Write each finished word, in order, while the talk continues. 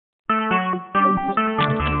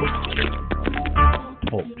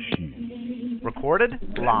recorded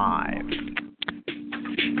live.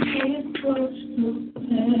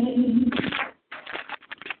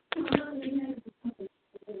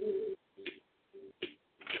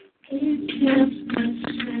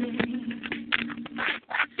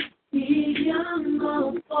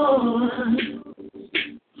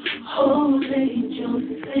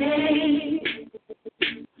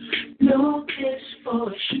 No, it's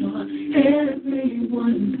for sure.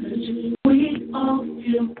 Everyone, 'cause we all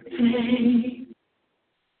feel pain.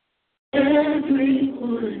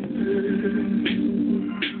 Everyone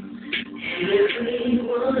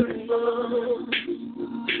falls.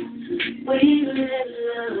 We let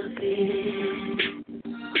love in.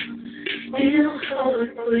 We'll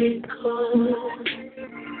heartbreak cold.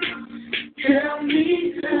 Tell me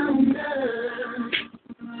how much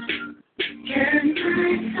can I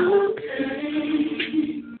obtain?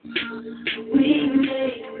 We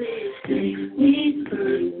make mistakes, we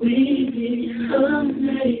burn, we need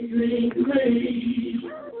amazing grace.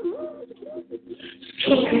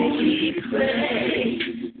 So we pray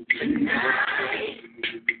tonight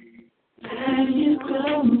that you go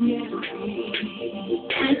with me,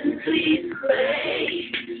 and please pray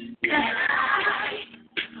that I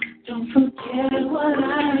don't forget what I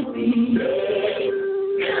mean.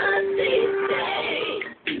 God, these days,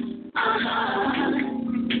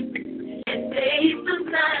 and they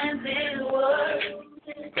sometimes is worth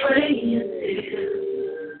praying until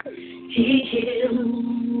He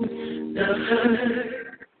heals the hurt.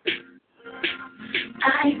 I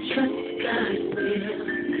trust God will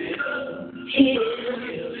heal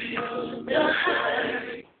the hurt.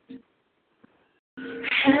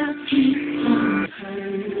 Have peace on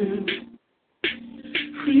earth.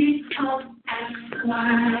 Please don't ask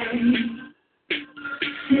why.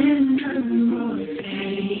 Sinner or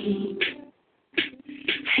pain.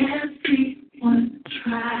 Everyone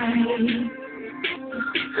try.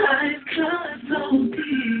 Life got so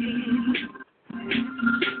deep.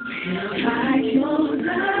 Feel like your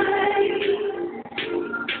life.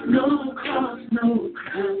 No cross, no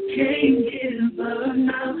crown. Can't give up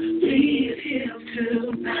now. Please heal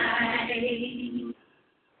tonight.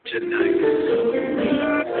 So we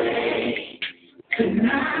pray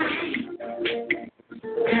tonight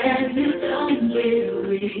that you don't get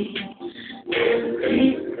weak, and we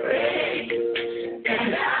pray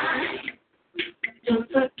that I don't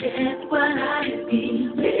forget what I mean.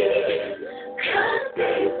 'Cause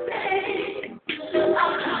they say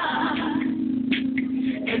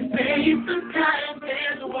and pray sometimes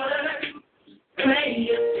is worth pray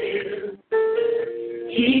until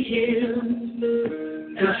He heals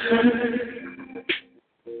the hurt.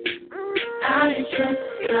 I trust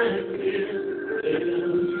God will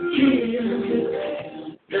heal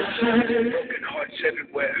the hurt. Broken hearts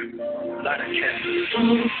everywhere, not a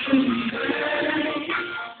candle.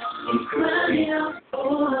 Cry out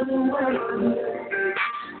for the world.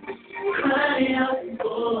 Cry out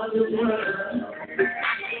for the world.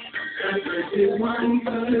 'Cause everyone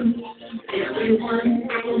hurts, everyone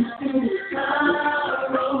goes through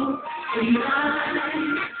sorrow. Tonight,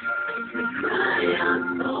 cry out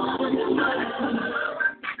for the world.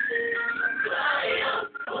 Cry out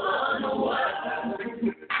for the world.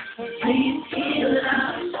 Please heal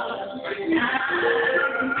us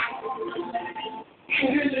tonight.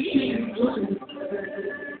 Everyone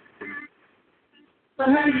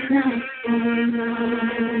burn out for love.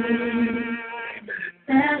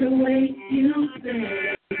 That way you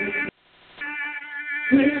bear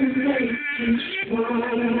will make you strong.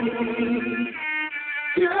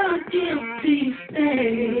 Your guilty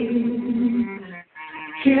stain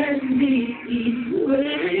can be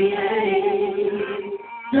erased.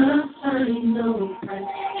 The final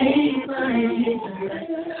price paid by His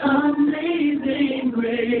amazing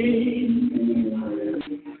grace.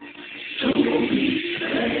 So we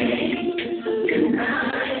pray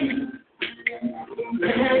tonight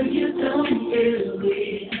that you don't feel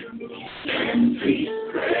weak, and please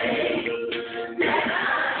pray that I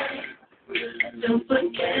don't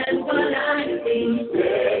forget what I mean.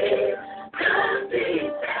 'Cause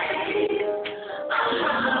these days are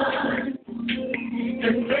hard,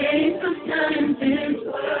 and faith sometimes is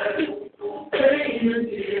worth praying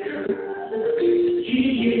until He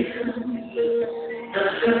heals the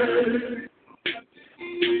hurt.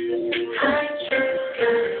 I trust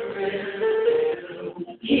God will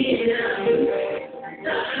heal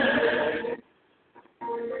the hurt.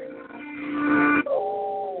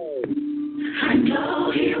 I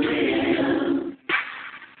know He will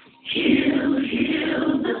heal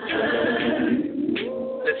the hurt.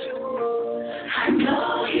 Listen. I know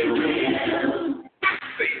He will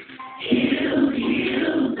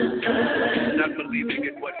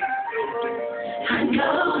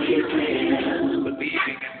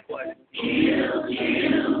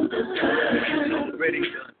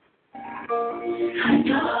I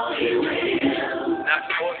know He will. Not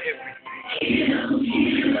for everything. Heal the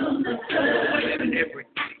hurt. But in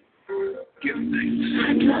everything. Give thanks.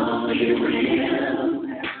 I know He will.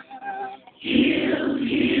 Heal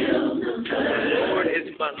the hurt. The Lord is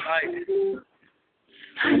my light.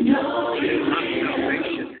 I know He And my will.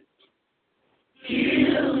 salvation.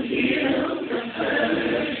 Heal the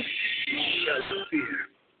hurt. Shall fear.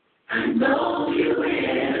 I know He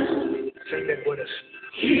will. Sing that with us.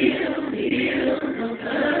 Heal the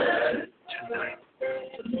hurt. Tonight.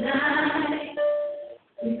 Tonight,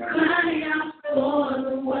 we cry out for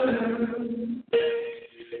the world.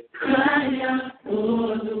 Cry out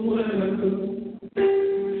for the world.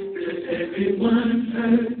 'Cause everyone's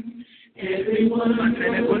hurt.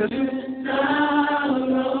 Everyone's in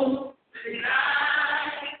sorrow.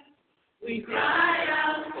 Tonight, we cry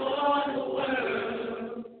out for the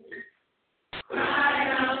world. Cry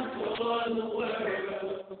out for the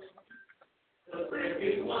world. 'Cause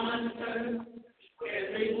everyone's hurt.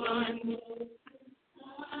 Everyone.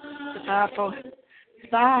 It's a powerful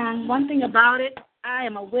song. One thing about it, I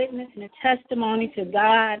am a witness and a testimony to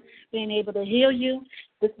God being able to heal you.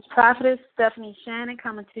 This is Prophetess Stephanie Shannon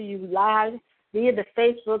coming to you live via the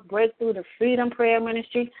Facebook Breakthrough the Freedom Prayer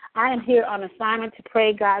Ministry. I am here on assignment to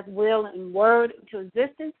pray God's will and word into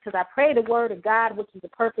existence because I pray the word of God, which is the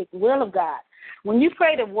perfect will of God. When you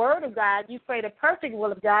pray the word of God, you pray the perfect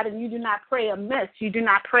will of God, and you do not pray amiss. You do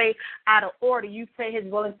not pray out of order. You pray His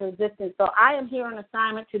will into existence. So I am here on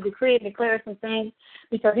assignment to decree and declare some things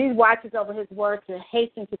because He watches over His word to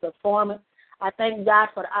hasten to perform it. I thank God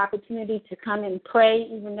for the opportunity to come and pray,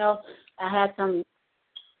 even though I had some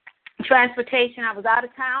transportation. I was out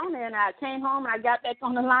of town, and I came home, and I got back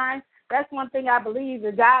on the line. That's one thing I believe,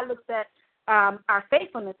 that God looks at our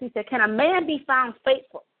faithfulness. He said, can a man be found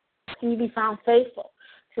faithful? Can you be found faithful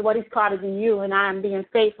to what He's called to you? And I am being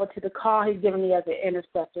faithful to the call He's given me as an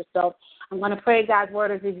intercessor. So I'm going to pray God's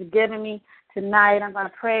word as He's given me tonight. I'm going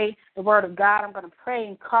to pray the word of God. I'm going to pray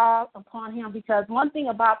and call upon Him because one thing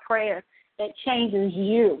about prayer, it changes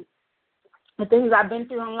you. The things I've been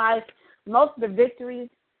through in life, most of the victories,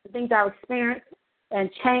 the things I've experienced and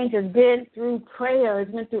change has been through prayer.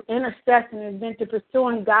 It's been through intercession. It's been through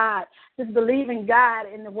pursuing God, just believing God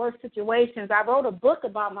in the worst situations. I wrote a book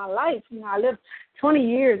about my life. I lived 20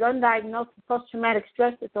 years undiagnosed with post-traumatic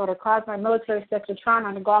stress disorder caused by military sexual trauma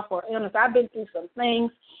and a Gulf War illness. I've been through some things,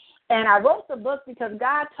 and I wrote the book because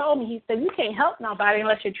God told me, He said, you can't help nobody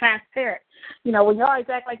unless you're transparent. When you always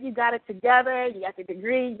act like you got it together, you got your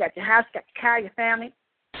degree, you got your house, you got your car, your family.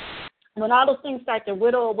 When all those things start to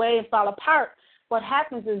whittle away and fall apart, what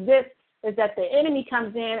happens is that the enemy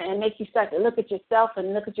comes in and makes you start to look at yourself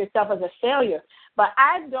and look at yourself as a failure. But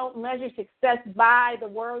I don't measure success by the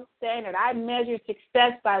world standard. I measure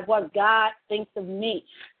success by what God thinks of me.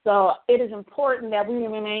 So it is important that we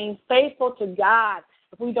remain faithful to God.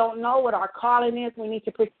 If we don't know what our calling is, we need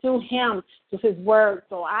to pursue Him with His word.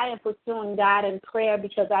 So I am pursuing God in prayer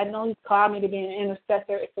because I know He's called me to be an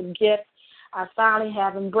intercessor. It's a gift. I finally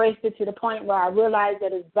have embraced it to the point where I realize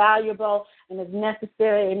that it's valuable and it's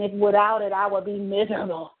necessary, and if without it, I would be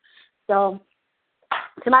miserable. So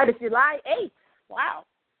tonight is July 8th. Wow,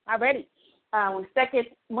 already. Second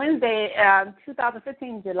Wednesday,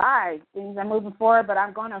 2015, July. Things are moving forward, but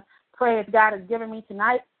I'm going to pray as God has given me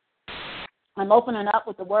tonight. I'm opening up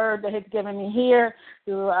with the word that He's given me here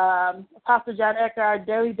through Apostle John Eckhart,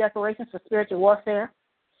 Daily Declarations for Spiritual Warfare.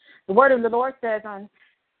 The word of the Lord says,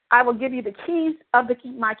 I will give you the keys of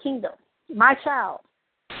my kingdom. My child,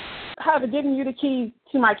 I have given you the keys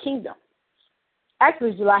to my kingdom. Actually,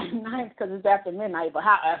 it's July 9th because it's after midnight, but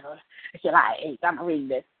however, it's July 8th. I'm going to read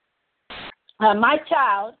this. My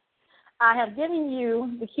child, I have given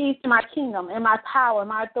you the keys to my kingdom and my power,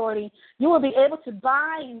 my authority. You will be able to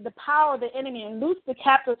bind the power of the enemy and loose the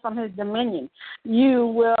captives from his dominion. You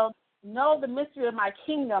will know the mystery of my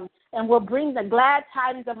kingdom and will bring the glad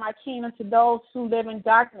tidings of my kingdom to those who live in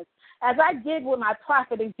darkness. As I did with my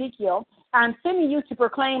prophet Ezekiel, I'm sending you to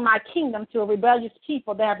proclaim my kingdom to a rebellious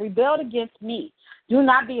people that have rebelled against me. Do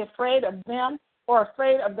not be afraid of them or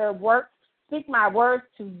afraid of their works. Speak my words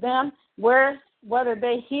to them, whether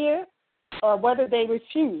they hear or whether they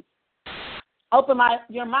refuse. Open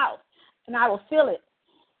your mouth, and I will fill it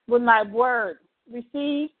with my word.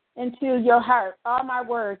 Receive into your heart all my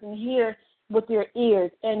words and hear with your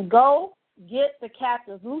ears. And go get the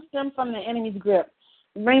captives, loose them from the enemy's grip,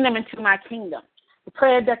 bring them into my kingdom. The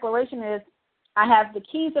prayer declaration is, I have the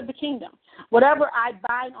keys of the kingdom. Whatever I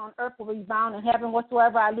bind on earth will be bound in heaven.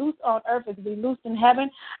 Whatsoever I loose on earth is to be loosed in heaven.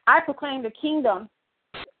 I proclaim the kingdom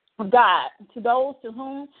of God to those to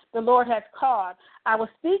whom the Lord has called. I will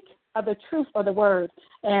speak of the truth of the word,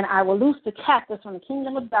 and I will loose the captives from the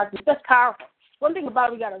kingdom of darkness. That's powerful. One thing about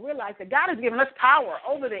it, we got to realize that God has given us power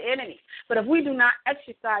over the enemy. But if we do not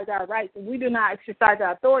exercise our rights, if we do not exercise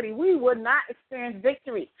our authority, we would not experience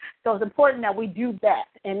victory. So it's important that we do that.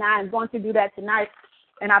 And I am going to do that tonight.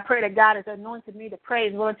 And I pray that God has anointed me to pray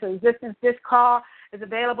His word into existence. This call is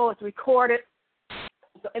available. It's recorded.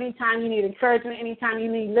 So anytime you need encouragement, anytime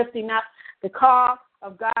you need lifting up the call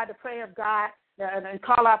of God, the prayer of God, and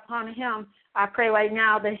call upon Him, I pray right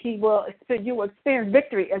now that you will experience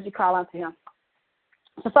victory as you call unto Him.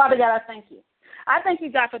 So, Father God, I thank you. I thank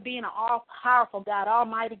you, God, for being an all-powerful God,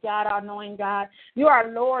 almighty God, all-knowing God. You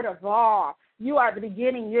are Lord of all. You are the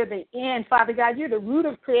beginning. You're the end, Father God. You're the root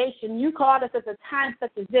of creation. You called us at a time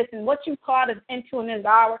such as this, and what you called us into in this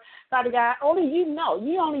hour, Father God, only you know.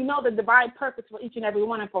 You only know the divine purpose for each and every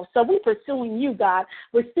one of us. So we're pursuing you, God.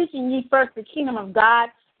 We're seeking ye first the kingdom of God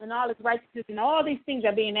and all its righteousness, and all these things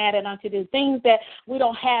are being added unto the things that we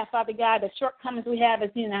don't have, Father God, the shortcomings we have is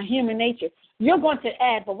in our human nature. You're going to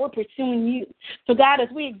add, but we're pursuing you. So, God, as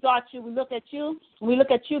we exalt you, we look at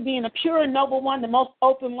you being the pure and noble one, the most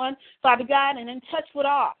open one, Father God, and in touch with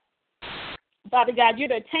all. Father God, you're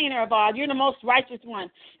the attainer of all. You're the most righteous one.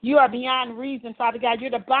 You are beyond reason, Father God. You're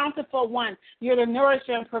the bountiful one. You're the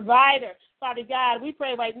nourisher and provider. Father God, we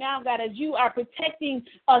pray right now, God, as you are protecting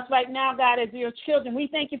us right now, God, as your children. We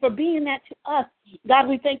thank you for being that to us. God,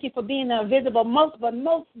 we thank you for being the invisible, most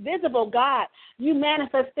visible God. You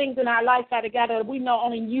manifest things in our life, Father God, that we know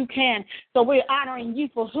only you can. So we're honoring you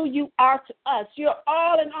for who you are to us. You're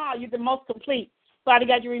all in all. You're the most complete. Father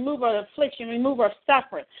God, you remover of affliction, remover of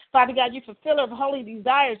suffering. Father God, you fulfiller of holy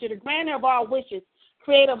desires. You're the granter of all wishes,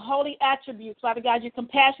 creator of holy attributes. Father God, you're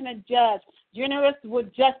compassionate judge, generous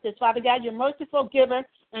with justice. Father God, you're merciful giver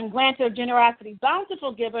and granter of generosity,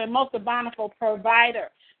 bountiful giver and most bountiful provider.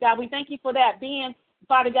 God, we thank you for that, being,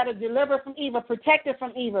 Father God, a deliverer from evil, protector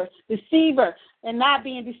from evil, deceiver, and not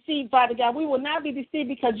being deceived, Father God. We will not be deceived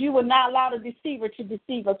because you will not allow the deceiver to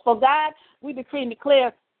deceive us. For God, we decree and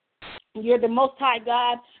declare you're the Most High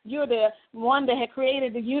God. You're the one that had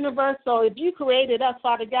created the universe. So if you created us,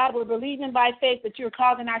 Father God, we're believing by faith that you're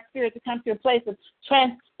causing our spirit to come to a place of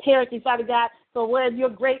transparency, Father God, so where your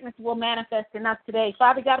greatness will manifest in us today.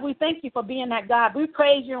 Father God, we thank you for being that God. We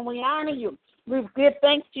praise you and we honor you. We give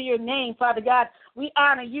thanks to your name, Father God. We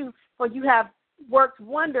honor you for you have worked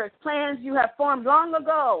wonders, plans you have formed long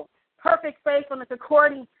ago, perfect faithfulness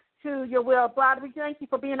according to your will. God, we thank you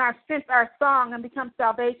for being our strength, our song, and become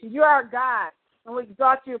salvation. You are our God, and we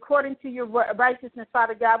exalt you according to your righteousness,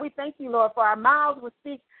 Father God. We thank you, Lord, for our mouths will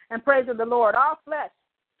speak and praise of the Lord. All flesh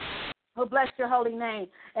will bless your holy name.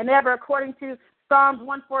 And ever according to Psalms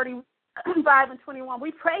 145 and 21,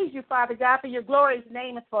 we praise you, Father God, for your glorious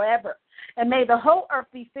name is forever. And may the whole earth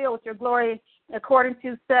be filled with your glory according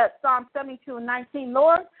to Psalm 72 and 19.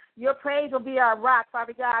 Lord, your praise will be our rock,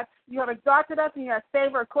 Father God. You have exalted us and you have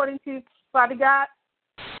favored according to, Father God,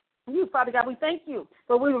 you, Father God. We thank you.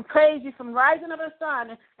 But we will praise you from the rising of the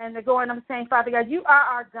sun and the going of the same, Father God. You are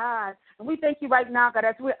our God. And we thank you right now, God,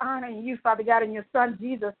 as we're honoring you, Father God, and your son,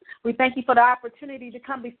 Jesus. We thank you for the opportunity to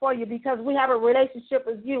come before you because we have a relationship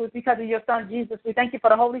with you. It's because of your son, Jesus. We thank you for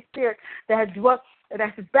the Holy Spirit that has dwelt, that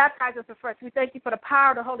has baptized us afresh. We thank you for the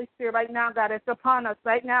power of the Holy Spirit right now, God, that's upon us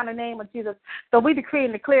right now in the name of Jesus. So we decree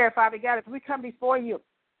and declare, Father God, as we come before you,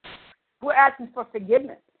 we're asking for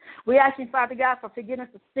forgiveness. We're asking, Father God, for forgiveness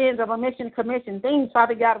of sins of omission and commission, things,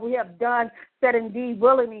 Father God, we have done, said and deed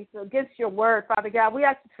willingly against your word, Father God. We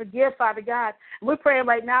ask you to forgive, Father God. And we're praying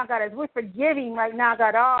right now, God, as we're forgiving right now,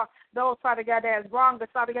 God, all those, Father God, that has wronged us,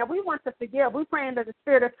 Father God. We want to forgive. We're praying that the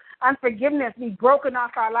spirit of unforgiveness be broken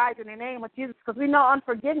off our lives in the name of Jesus because we know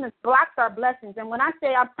unforgiveness blocks our blessings. And when I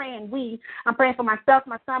say I'm praying I'm praying for myself,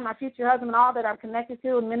 my son, my future husband, and all that I'm connected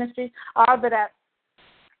to in ministry, all that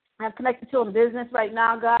I'm connected to in business right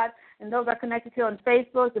now, God, and those are connected to on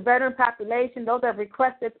Facebook, the veteran population, those that have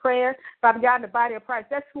requested prayer, Father God, in the body of Christ.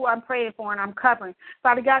 That's who I'm praying for and I'm covering.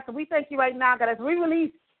 Father God, so we thank you right now, God, as we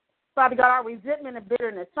release, Father God, our resentment and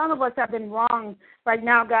bitterness. Some of us have been wronged right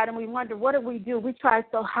now, God, and we wonder, what did we do? We try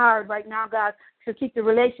so hard right now, God, to keep the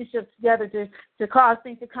relationships together, to cause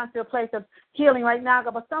things to come to a place of healing right now,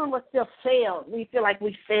 God. But some of us still failed. We feel like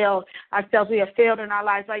we failed ourselves. We have failed in our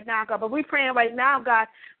lives right now, God. But we're praying right now, God,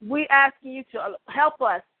 we're asking you to help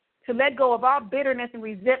us to let go of all bitterness and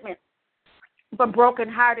resentment from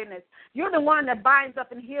brokenheartedness. You're the one that binds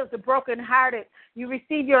up and heals the brokenhearted. You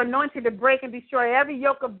receive your anointing to break and destroy every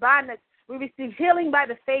yoke of bondage. We receive healing by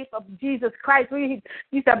the faith of Jesus Christ. You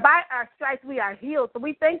said, by our stripes we are healed. So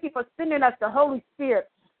we thank you for sending us the Holy Spirit,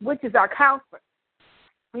 which is our counselor.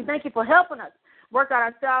 We thank you for helping us work out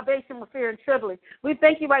our salvation with fear and trembling. We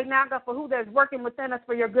thank you right now, God, for who that's working within us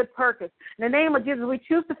for your good purpose. In the name of Jesus, we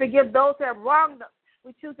choose to forgive those who have wronged us.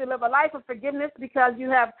 We choose to live a life of forgiveness because you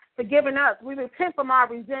have forgiven us. We repent from our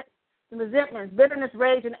resentments, bitterness,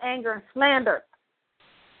 rage, and anger, and slander,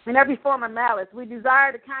 and every form of malice. We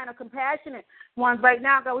desire the kind of compassionate ones right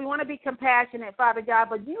now, God. We want to be compassionate, Father God,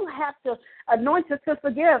 but you have to anoint us to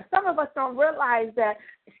forgive. Some of us don't realize that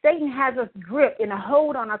Satan has us gripped and a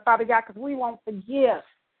hold on us, Father God, because we won't forgive.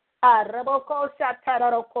 Some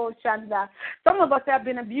of us have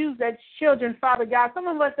been abused as children, Father God. Some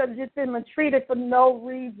of us have just been mistreated for no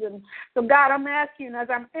reason. So, God, I'm asking, as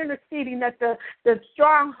I'm interceding, that the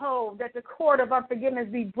stronghold, that the cord of unforgiveness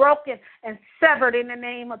be broken and severed in the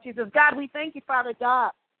name of Jesus. God, we thank you, Father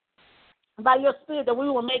God, by your Spirit, that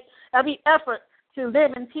we will make every effort to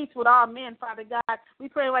live in peace with all men, Father God. We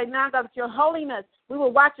pray right now, God, with your holiness, we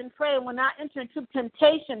will watch and pray and will not enter into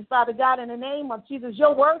temptation, Father God, in the name of Jesus.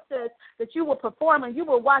 Your word says that you will perform and you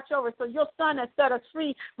will watch over. So your Son has set us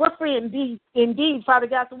free. We're free indeed, Father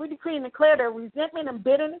God. So we decree and declare that resentment and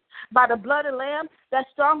bitterness by the blood of the Lamb, that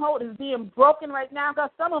stronghold is being broken right now, God.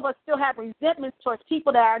 Some of us still have resentments towards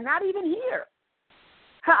people that are not even here.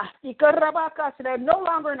 They're no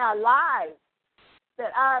longer in our lives,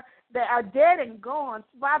 that are dead and gone.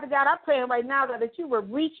 Father God, I'm praying right now, God, that you will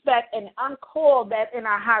reach back and uncoil that in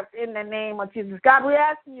our hearts in the name of Jesus. God, we're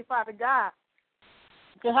asking you, Father God,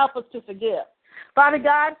 to help us to forgive. Father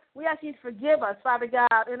God, we ask you to forgive us, Father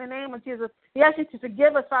God, in the name of Jesus. We ask you to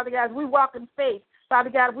forgive us, Father God, as we walk in faith. Father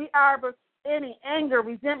God, we harbor any anger,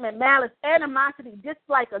 resentment, malice, animosity,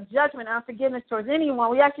 dislike, or judgment, unforgiveness towards anyone.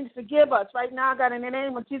 We ask you to forgive us right now, God, in the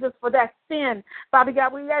name of Jesus, for that sin. Father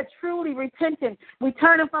God, we are truly repentant. We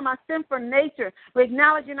turn from our sinful nature. We're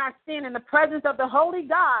acknowledging our sin in the presence of the Holy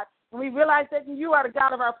God. And we realize that you are the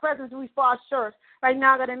God of our presence, and we fall short. Right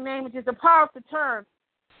now, God, in the name of Jesus, empower us to turn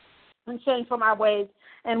and change from our ways.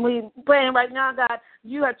 And we praying right now, God,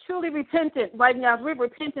 you are truly repentant. Right now, as we're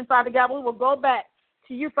repentant, Father God, we will go back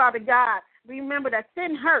to you, Father God. Remember that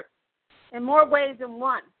sin hurts in more ways than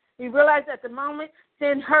one. We realize at the moment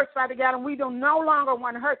sin hurts, Father God, and we don't no longer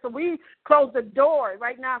want to hurt. So we close the door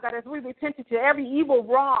right now, God, as we repent to every evil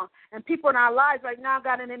wrong and people in our lives right now,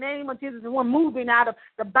 God, in the name of Jesus, and we're moving out of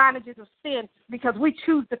the bondages of sin because we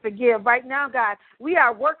choose to forgive. Right now, God, we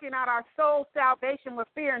are working out our soul salvation with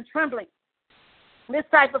fear and trembling. This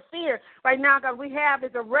type of fear right now, God, we have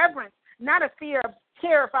is a reverence, not a fear of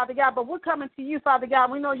terror, Father God, but we're coming to you, Father God.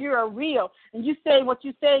 We know you are real, and you say what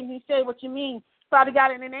you say, and you say what you mean, Father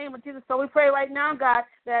God, in the name of Jesus. So we pray right now, God,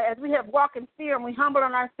 that as we have walked in fear and we humble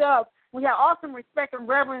on ourselves, we have awesome respect and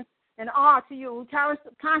reverence and awe to you. We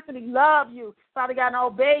constantly love you, Father God, and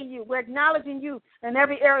obey you. We're acknowledging you in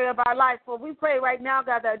every area of our life. So we pray right now,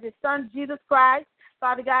 God, that your Son, Jesus Christ,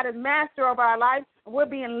 Father God, is master of our life. We're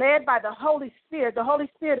being led by the Holy Spirit. The Holy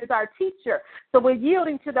Spirit is our teacher. So we're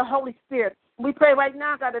yielding to the Holy Spirit. We pray right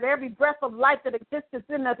now, God, that every breath of life that exists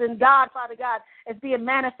in us in God, Father God, is being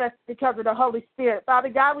manifested because of the Holy Spirit. Father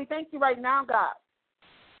God, we thank you right now, God.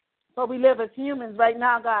 For we live as humans right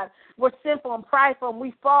now, God. We're sinful and prideful, and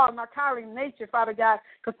we fall in our cowardly nature, Father God,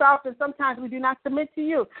 because often sometimes we do not submit to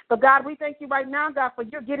you. But, God, we thank you right now, God, for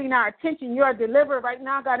you're getting our attention. You're a deliverer right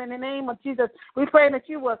now, God, in the name of Jesus. We pray that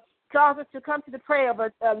you will cause us to come to the prayer of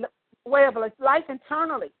a way of life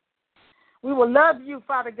internally. We will love you,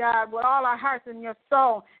 Father God, with all our hearts and your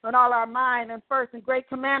soul and all our mind. And first and great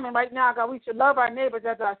commandment right now, God, we should love our neighbors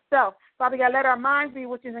as ourselves. Father God, let our mind be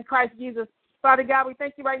which is in Christ Jesus. Father God, we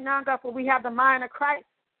thank you right now, God, for we have the mind of Christ.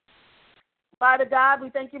 Father God,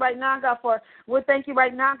 we thank you right now, God,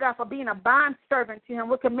 for being a bond servant to him.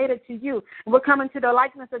 We're committed to you. And we're coming to the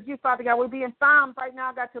likeness of you, Father God. We're being found right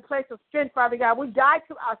now, God, to a place of strength, Father God. We die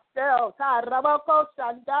to ourselves.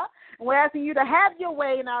 And we're asking you to have your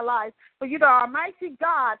way in our lives. For you, the Almighty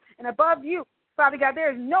God, and above you, Father God,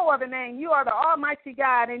 there is no other name. You are the Almighty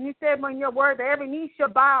God, and you said in your word that every knee shall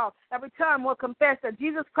bow, every tongue will confess that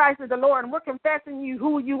Jesus Christ is the Lord, and we're confessing you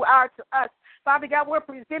who you are to us. Father God, we're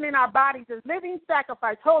presenting our bodies as living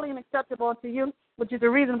sacrifice, holy and acceptable unto you, which is a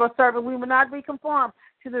reasonable service. We will not be conformed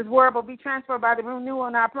to this world, but be transferred by the renewal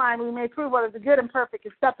in our mind. We may prove what is the good and perfect,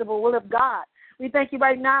 acceptable will of God. We thank you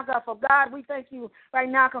right now, God, for God. We thank you right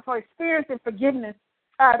now, God, for experience and forgiveness.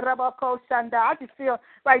 I just feel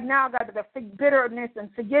right now, God, that the bitterness and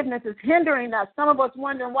forgiveness is hindering us. Some of us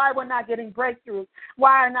wondering why we're not getting breakthroughs,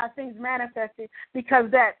 why are not things manifested,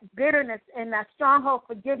 because that bitterness and that stronghold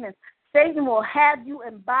forgiveness, Satan will have you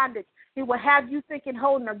in bondage. He will have you thinking,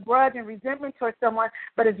 holding a grudge and resentment towards someone,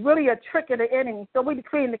 but it's really a trick of the enemy. So we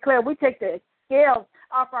decree and declare, we take the scales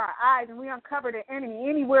off our eyes and we uncover the enemy.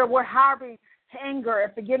 Anywhere we're harboring anger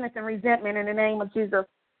and forgiveness and resentment in the name of Jesus.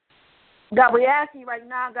 God, we ask you right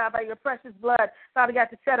now, God, by your precious blood, Father God,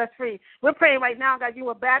 to set us free. We're praying right now, God, you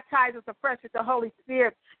will baptize us afresh with the Holy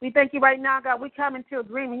Spirit. We thank you right now, God, we come into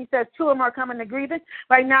agreement. He says 2 or more come into agreement.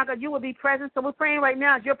 Right now, God, you will be present. So we're praying right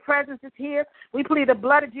now, as your presence is here. We plead the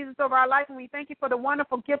blood of Jesus over our life, and we thank you for the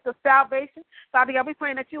wonderful gift of salvation. Father God, we're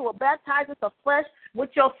praying that you will baptize us afresh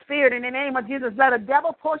with your spirit in the name of Jesus. Let a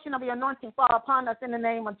double portion of your anointing fall upon us in the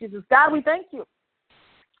name of Jesus. God, we thank you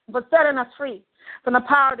for setting us free from the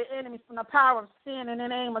power of the enemy, from the power of sin in the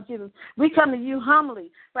name of Jesus. We come to you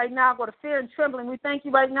humbly right now, God, with fear and trembling. We thank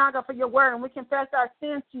you right now, God, for your word, and we confess our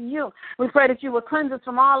sins to you. We pray that you will cleanse us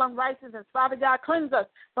from all unrighteousness. Father God, cleanse us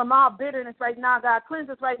from all bitterness right now, God. Cleanse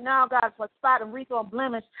us right now, God, for spot and wrinkle and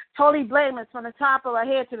blemish, totally blameless from the top of our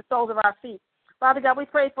head to the soles of our feet. Father God, we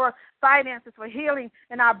pray for finances, for healing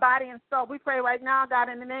in our body and soul. We pray right now, God,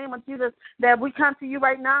 in the name of Jesus, that we come to you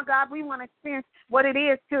right now, God. We want to experience what it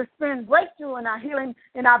is to experience breakthrough in our healing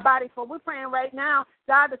in our body. For we're praying right now,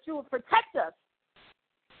 God, that you will protect us,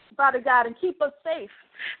 Father God, and keep us safe.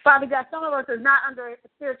 Father God, some of us are not under a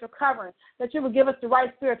spiritual covering, that you will give us the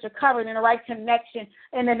right spiritual covering and the right connection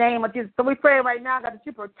in the name of Jesus. So we pray right now, God, that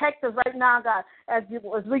you protect us right now, God, as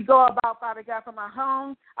we go about, Father God, from our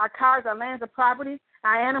homes, our cars, our lands, our properties,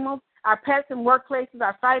 our animals, our pets and workplaces,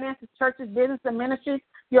 our finances, churches, business, and ministries.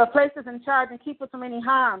 You have placed us in charge and keep us from any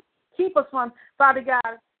harm. Keep us from, Father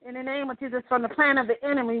God, in the name of Jesus, from the plan of the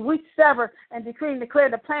enemy. We sever and decree and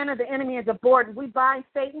declare the plan of the enemy is aborted. We bind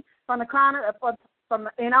Satan from the corner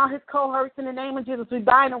and all his cohorts in the name of Jesus. We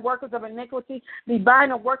bind the workers of iniquity. We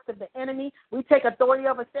bind the works of the enemy. We take authority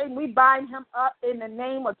over Satan. We bind him up in the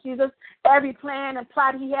name of Jesus. Every plan and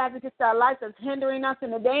plot he has against our life is hindering us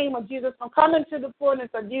in the name of Jesus from coming to the fullness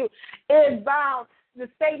of you. It is bound. The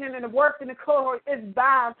Satan and the work in the cohort is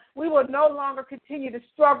bound. We will no longer continue to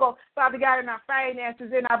struggle, Father God, in our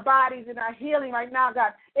finances, in our bodies, in our healing right now,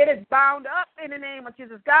 God. It is bound up in the name of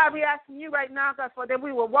Jesus. God, we asking you right now, God, for that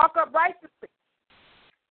we will walk up righteously.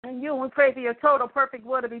 And you, we pray for your total perfect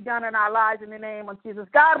will to be done in our lives in the name of Jesus.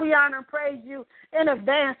 God, we honor and praise you in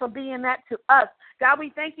advance for being that to us. God,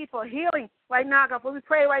 we thank you for healing right now, God. For we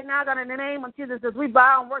pray right now, God, in the name of Jesus, as we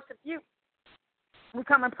bow and worship you. We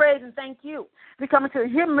come and praise and thank you. We come into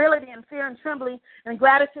humility and fear and trembling and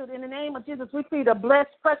gratitude in the name of Jesus. We plead the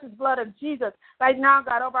blessed, precious blood of Jesus right now,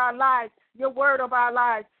 God, over our lives, your word over our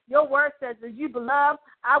lives. Your word says that you, beloved,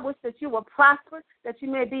 I wish that you will prosper, that you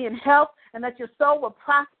may be in health, and that your soul will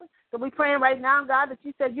prosper. So we're praying right now, God, that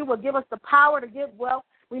you said you will give us the power to get wealth.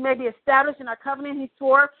 We may be established in our covenant he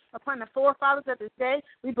swore upon the forefathers of this day.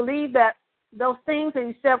 We believe that those things that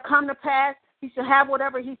he shall come to pass. He shall have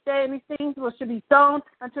whatever he said, and these things should be sown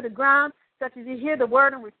unto the ground, such as you hear the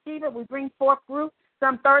word and receive it. We bring forth fruit,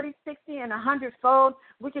 some 30, 60, and 100-fold.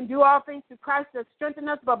 We can do all things through Christ that strengthen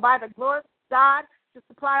us, but by the glory of God to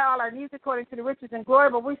supply all our needs according to the riches and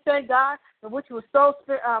glory. But we say, God, that which was sow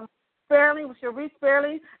sparingly, we shall reap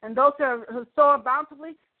sparingly, and those who sow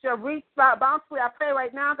bountifully shall reap bountifully. I pray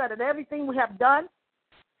right now, God, that everything we have done,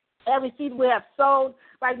 every seed we have sowed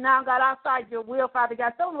right now, God, outside your will, Father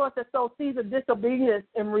God. Some of us have sowed seeds of disobedience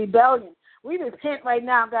and rebellion. We repent right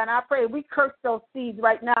now, God, and I pray we curse those seeds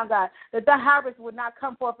right now, God, that the harvest would not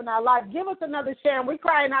come forth in our life. Give us another chance. We're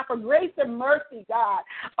crying out for grace and mercy, God.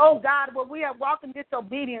 Oh, God, where we have walked in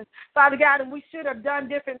disobedience, Father God, and we should have done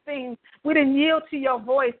different things. We didn't yield to your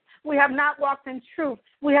voice. We have not walked in truth.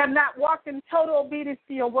 We have not walked in total obedience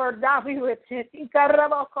to your word. God, we repent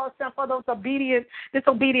for those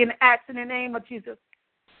disobedient acts in the name of Jesus.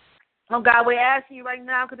 Oh, God, we ask you right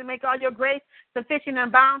now to make all your grace sufficient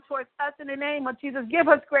and bound towards us in the name of Jesus. Give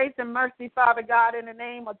us grace and mercy, Father God, in the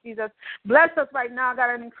name of Jesus. Bless us right now,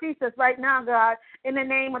 God, and increase us right now, God, in the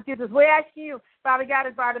name of Jesus. We ask you, Father God,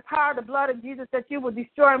 is by the power of the blood of Jesus that you will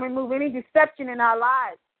destroy and remove any deception in our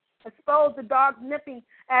lives. Expose the dogs nipping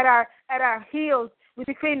at our heels. We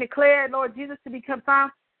decree and declare, Lord Jesus, to be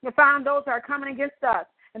confound those who are coming against us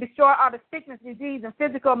and destroy all the sickness, disease, and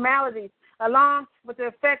physical maladies, along with the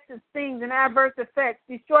effects and stings and adverse effects.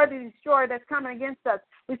 Destroy the destroyer that's coming against us.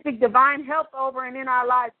 We speak divine health over and in our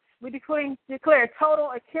lives. We declare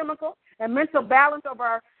total chemical and mental balance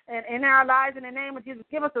over in our lives in the name of Jesus.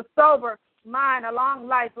 Give us a sober mind, a long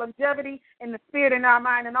life, longevity in the spirit in our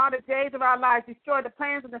mind, and all the days of our lives. Destroy the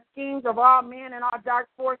plans and the schemes of all men and all dark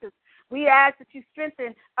forces. We ask that you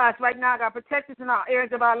strengthen us right now, God. Protect us in all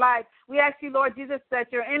areas of our life. We ask you, Lord Jesus,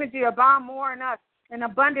 that your energy abound more in us and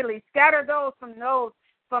abundantly. Scatter those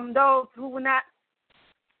from those who do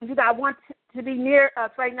not want to be near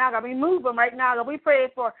us right now, God. Remove them right now, God. We pray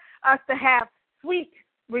for us to have sweet,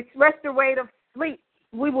 restorative sleep.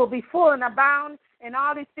 We will be full and abound and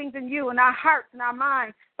all these things in you, and our hearts and our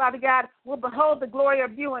minds, Father God, will behold the glory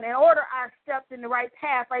of you and order our steps in the right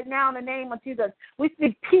path right now in the name of Jesus. We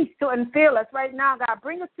speak peace to infill us right now, God.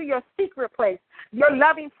 Bring us to your secret place, your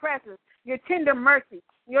loving presence, your tender mercy,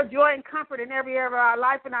 your joy and comfort in every area of our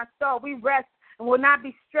life and our soul. We rest and will not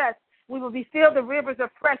be stressed. We will be filled with rivers of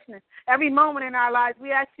freshness every moment in our lives.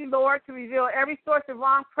 We ask you, Lord, to reveal every source of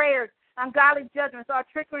wrong prayers, ungodly judgments, all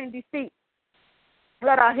trickery and deceit.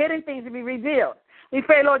 Let our hidden things be revealed. We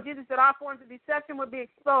pray, Lord Jesus, that all forms of deception will be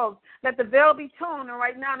exposed. Let the veil be torn, and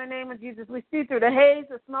right now in the name of Jesus, we see through the haze,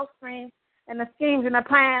 the smoke screens, and the schemes and the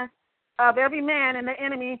plans of every man and the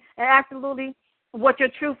enemy, and absolutely what your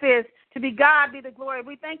truth is. To be God be the glory.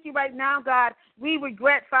 We thank you right now, God. We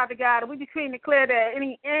regret, Father God, and we decree and declare that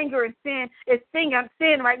any anger and sin is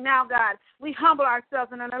sin right now, God. We humble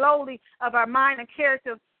ourselves in the lowly of our mind and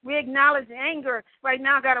character. We acknowledge anger right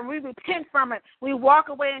now, God, and we repent from it. We walk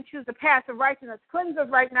away and choose the path of righteousness. Cleanse us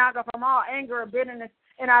right now, God, from all anger or bitterness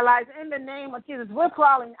in our lives. In the name of Jesus, we're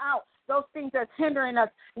calling out those things that's hindering us.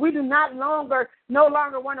 We do no longer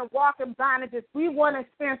want to walk in bondages. We want to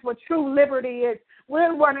experience what true liberty is. We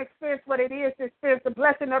want to experience what it is to experience the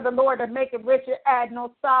blessing of the Lord that make it rich and add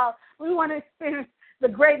no sorrow. We want to experience the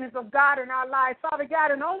greatness of God in our lives. Father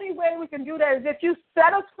God, and the only way we can do that is if you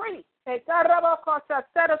set us free.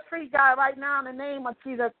 Set us free, God, right now in the name of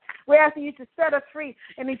Jesus. We're asking you to set us free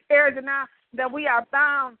in these areas now that we are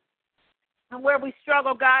bound and where we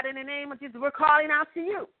struggle, God, in the name of Jesus. We're calling out to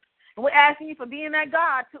you. And we're asking you for being that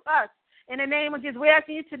God to us. In the name of Jesus, we're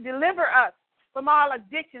asking you to deliver us from all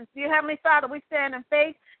addictions. Dear Heavenly Father, we stand in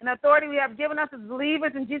faith and authority you have given us as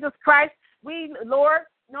believers in Jesus Christ. We, Lord,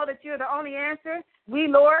 know that you're the only answer. We,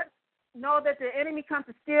 Lord, know that the enemy comes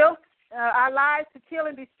to steal our lives, to kill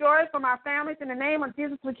and destroy from our families. In the name of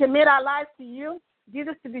Jesus, we commit our lives to you,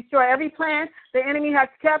 Jesus, to destroy every plan the enemy has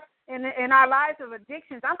kept in our lives of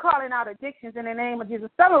addictions. I'm calling out addictions in the name of Jesus.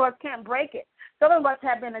 Some of us can't break it. Some of us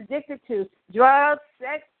have been addicted to drugs,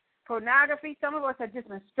 sex, pornography. Some of us have just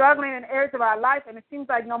been struggling in areas of our life, and it seems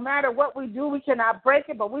like no matter what we do, we cannot break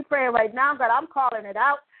it. But we pray right now, God, I'm calling it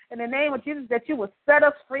out in the name of Jesus that you will set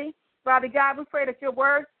us free. Father God, we pray that your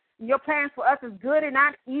word, your plan for us is good and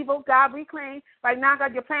not evil. God, we claim right now,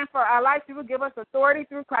 God, your plan for our life, you will give us authority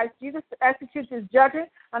through Christ Jesus to execute this judgment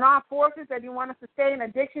on all forces that you want us to stay in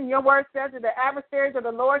addiction. Your word says that the adversaries of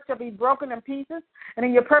the Lord shall be broken in pieces, and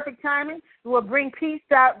in your perfect timing, you will bring peace,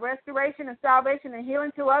 restoration, and salvation and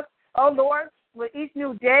healing to us. Oh, Lord, with each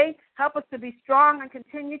new day, help us to be strong and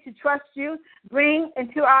continue to trust you. Bring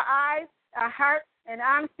into our eyes, our heart, and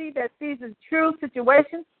honesty that sees the true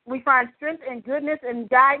situation. We find strength and goodness and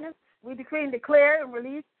guidance. We decree and declare and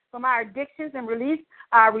release from our addictions and release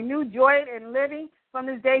our renewed joy in living from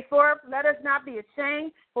this day forward. Let us not be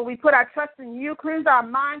ashamed, for we put our trust in you. Cleanse our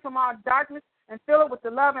mind from all darkness and fill it with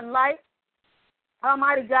the love and light.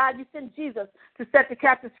 Almighty God, you sent Jesus to set the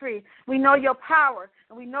captives free. We know your power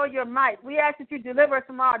and we know your might. We ask that you deliver us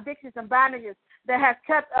from all addictions and bondages that have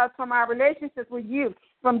kept us from our relationships with you,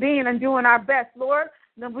 from being and doing our best. Lord,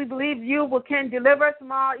 then we believe you can deliver us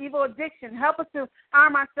from all evil addiction. Help us to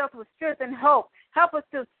arm ourselves with strength and hope. Help us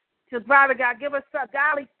to Father God, give us a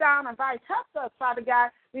godly sound advice. Help us, Father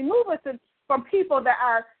God. Remove us from people that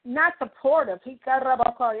are not supportive. In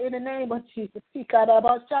the name of Jesus.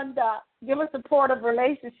 Give us supportive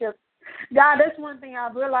relationships. God, that's one thing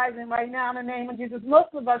I'm realizing right now in the name of Jesus. Most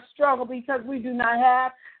of us struggle because we do not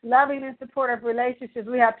have loving and supportive relationships.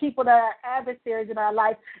 We have people that are adversaries in our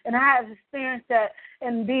life, and I have experienced that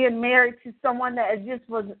in being married to someone that just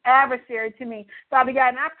was adversary to me. Father God,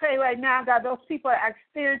 and I pray right now, God, those people are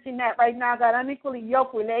experiencing that right now, God, unequally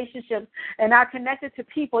yoked relationships and are connected to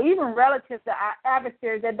people, even relatives that are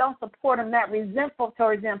adversaries that don't support them, that resentful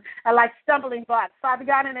towards them, are like stumbling blocks. Father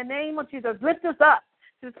God, in the name of Jesus, lift us up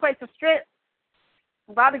to this place of strength.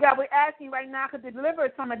 Father God, we're asking right now to deliver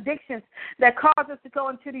us from addictions that cause us to go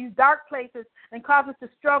into these dark places and cause us to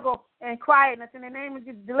struggle in quietness. In the name of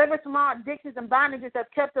Jesus, deliver us from all addictions and bondages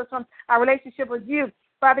that kept us from our relationship with you.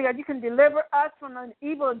 Father God, you can deliver us from the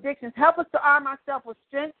evil addictions. Help us to arm ourselves with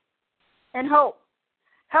strength and hope.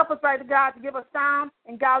 Help us, Father God, to give us sound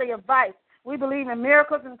and godly advice. We believe in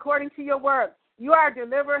miracles and according to your word. You are a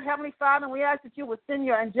deliverer, Heavenly Father, and we ask that you will send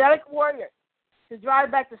your angelic warriors to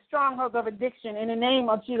drive back the strongholds of addiction in the name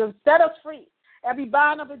of Jesus. Set us free. Every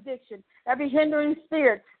bond of addiction, every hindering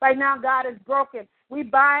spirit, right now, God, is broken. We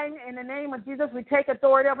bind in the name of Jesus. We take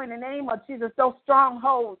authority over in the name of Jesus those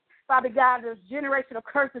strongholds. Father God, there's generation of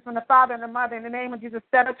curses from the father and the mother. In the name of Jesus,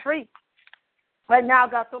 set us free. right now,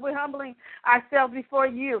 God. So we're humbling ourselves before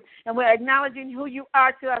you, and we're acknowledging who you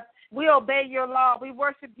are to us. We obey your law. We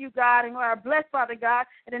worship you, God, and we are blessed, Father God,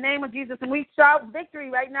 in the name of Jesus. And we shout victory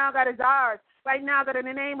right now, God, is ours. Right now, God, in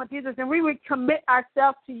the name of Jesus. And we recommit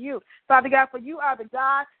ourselves to you, Father God, for you are the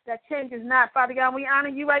God that changes not. Father God, we honor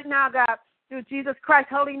you right now, God, through Jesus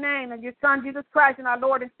Christ's holy name and your Son, Jesus Christ, and our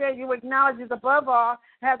Lord and Savior, who acknowledges above all,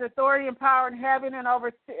 has authority and power in heaven and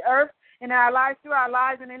over earth, in our lives, through our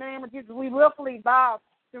lives, in the name of Jesus. We willfully bow,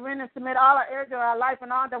 surrender, and submit all our areas of our life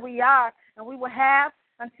and all that we are, and we will have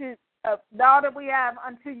unto all that we have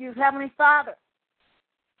unto you, Heavenly Father,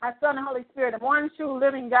 our Son and Holy Spirit, the one true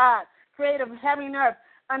living God, creator of heaven and earth,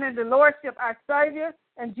 under the lordship, our Savior,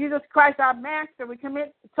 and Jesus Christ, our Master. We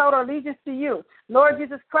commit total allegiance to you, Lord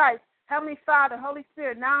Jesus Christ, Heavenly Father, Holy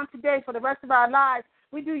Spirit, now and today for the rest of our lives.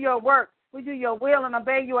 We do your work. We do your will and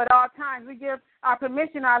obey you at all times. We give our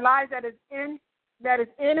permission, our lives that is in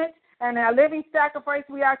it, and our living sacrifice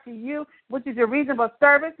we are to you, which is your reasonable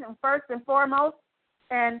service, and first and foremost,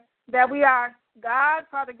 and that we are God,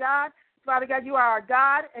 Father God. Father God, you are our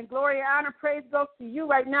God, and glory and honor, praise goes to you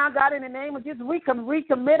right now, God, in the name of Jesus. We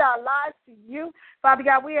recommit our lives to you. Father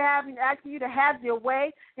God, we are asking you to have your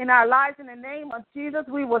way in our lives in the name of Jesus.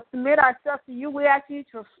 We will submit ourselves to you. We ask you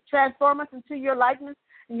to transform us into your likeness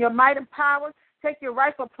and your might and power. Take your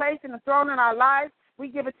rightful place in the throne in our lives. We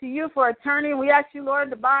give it to you for eternity, and we ask you,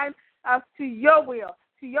 Lord, to bind us to your will,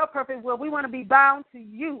 to your perfect will. We want to be bound to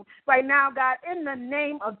you right now, God, in the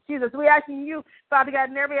name of Jesus. We're asking you, Father God,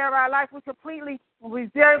 in every area of our life, we completely,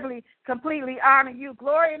 reservedly, completely honor you.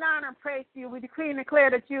 Glory and honor and praise to you. We decree and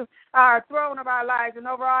declare that you are a throne of our lives and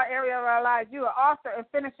over all area of our lives. You are author and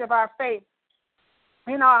finisher of our faith.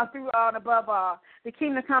 In all, through all, and above all, the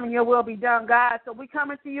kingdom come and your will be done, God. So we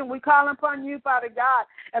coming to you and we call upon you, Father God,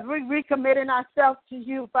 as we recommitting ourselves to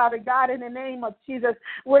you, Father God, in the name of Jesus.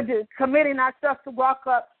 We're committing ourselves to walk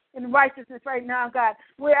up in righteousness right now, God.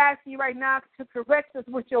 We're asking you right now to correct us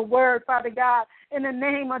with your word, Father God. In the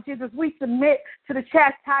name of Jesus, we submit to the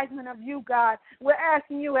chastisement of you, God. We're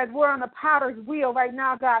asking you, as we're on the potter's wheel right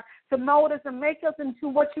now, God, to mold us and make us into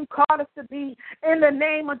what you called us to be. In the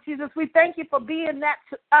name of Jesus, we thank you for being that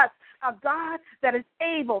to us, a God that is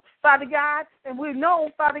able, Father God, and we know,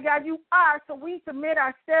 Father God, you are, so we submit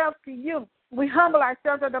ourselves to you. We humble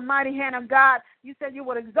ourselves under the mighty hand of God. You said you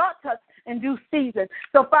would exalt us in due season.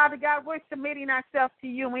 So, Father God, we're submitting ourselves to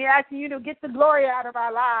you, and we're asking you to get the glory out of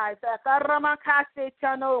our lives.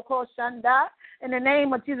 In the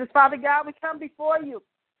name of Jesus, Father God, we come before you,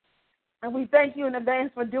 and we thank you in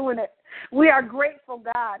advance for doing it. We are grateful,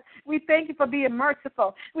 God. We thank you for being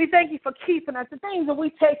merciful. We thank you for keeping us, the things that we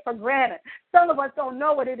take for granted. Some of us don't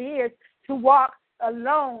know what it is to walk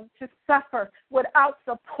alone, to suffer without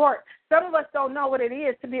support. Some of us don't know what it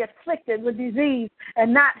is to be afflicted with disease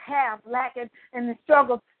and not have lack and the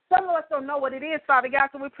struggle. Some of us don't know what it is, Father God,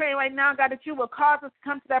 so we're praying right now, God, that you will cause us to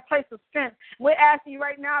come to that place of strength. We're asking you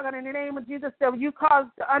right now, God, in the name of Jesus, that you cause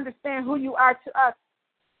us to understand who you are to us.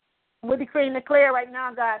 We're decreeing and declare right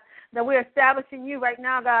now, God, that we're establishing you right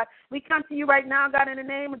now, God. We come to you right now, God, in the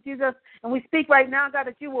name of Jesus, and we speak right now, God,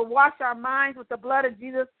 that you will wash our minds with the blood of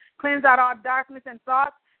Jesus, cleanse out all darkness and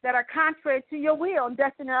thoughts that are contrary to your will and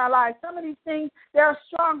destiny in our lives. Some of these things, they are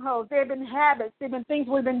strongholds. They've been habits. They've been things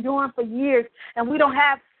we've been doing for years, and we don't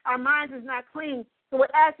have, our minds is not clean. So we're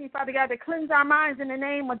asking, Father God, to cleanse our minds in the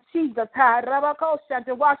name of Jesus.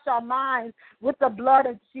 To wash our minds with the blood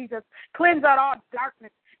of Jesus. Cleanse out all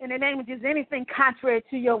darkness in the name of Jesus, anything contrary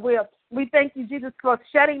to your will. We thank you, Jesus, for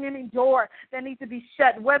shutting any door that needs to be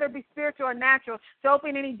shut, whether it be spiritual or natural, to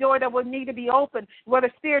open any door that would need to be opened,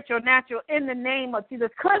 whether spiritual or natural, in the name of Jesus.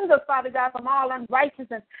 Cleanse us, Father God, from all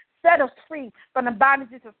unrighteousness. Set us free from the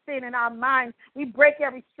bondages of sin in our minds. We break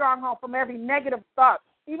every stronghold from every negative thought,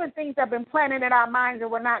 even things that have been planted in our minds that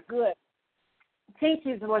were not good.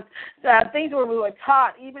 Teachings was things where we were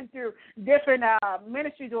taught, even through different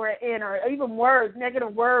ministries we were in, or even words,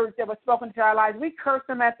 negative words that were spoken to our lives. We curse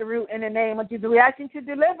them at the root in the name of Jesus. We ask you to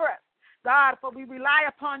deliver us, God, for we rely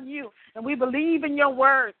upon you, and we believe in your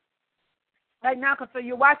word. Right now, because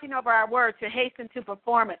you're watching over our word to hasten to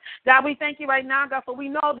perform it. God, we thank you right now, God, for we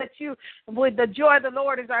know that you, with the joy of the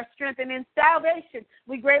Lord is our strength, and in salvation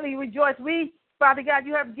we greatly rejoice. We, Father God,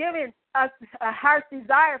 you have given us a heart's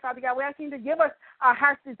desire, Father God. We're asking you to give us our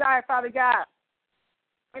heart's desire, Father God.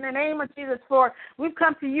 In the name of Jesus, for we've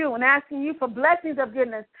come to you and asking you for blessings of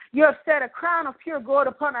goodness. You have set a crown of pure gold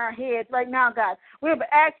upon our heads right now, God. We have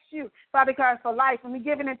asked you, Father God, for life, and we're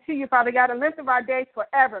giving it to you, Father God, the length of our days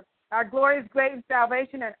forever. Our glory is great in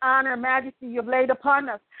salvation and honor and majesty you have laid upon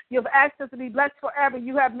us. You have asked us to be blessed forever.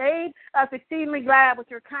 You have made us exceedingly glad with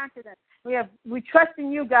your countenance. We trust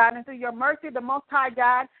in you, God, and through your mercy, the Most High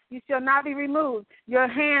God, you shall not be removed. Your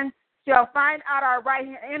hand shall find out our right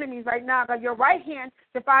enemies right now, God. Your right hand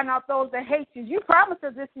shall find out those that hate you. You promised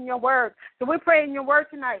us this in your word. So we're praying your word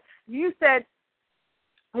tonight. You said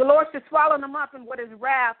the Lord should swallow them up in what is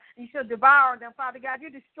wrath, and you shall devour them. Father God, you're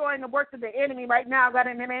destroying the works of the enemy right now, God,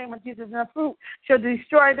 in the name of Jesus. And the fruit shall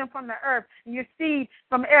destroy them from the earth, and your seed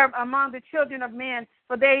from among the children of men,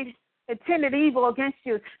 for they intended evil against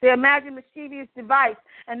you. They imagine mischievous device,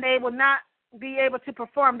 and they will not be able to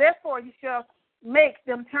perform. Therefore, you shall make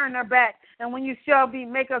them turn their back, and when you shall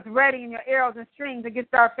make us ready in your arrows and strings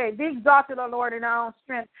against our faith. Be exalted, O Lord, in our own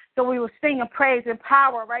strength, so we will sing and praise and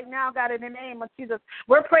power right now, God, in the name of Jesus.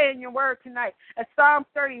 We're praying your word tonight. As Psalm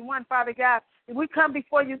 31, Father God, we come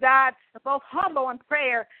before you, God, both humble and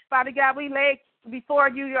prayer. Father God, we lay before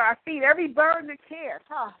you our feet every burden and care.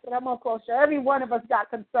 I'm more closer. Every one of us got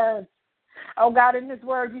concerns. Oh, God, in this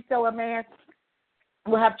word, you tell a man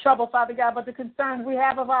we'll have trouble, Father God, but the concerns we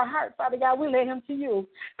have of our heart, Father God, we lay them to you.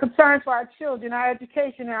 Concerns for our children, our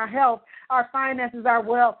education, our health, our finances, our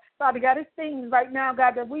wealth. Father God, it's things right now,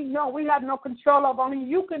 God, that we know we have no control of. Only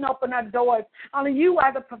you can open our doors. Only you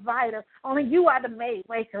are the provider. Only you are the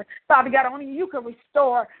maker. Father God, only you can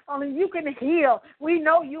restore. Only you can heal. We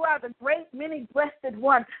know you are the great, many-breasted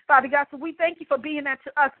one, Father God, so we thank you for being that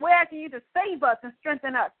to us. We're asking you to save us and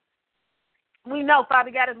strengthen us. We know,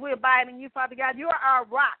 Father God, as we abide in you, Father God, you are our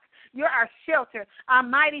rock. You're our shelter, our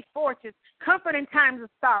mighty fortress, comfort in times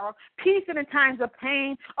of sorrow, peace in times of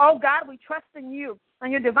pain. Oh, God, we trust in you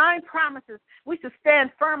and your divine promises. We shall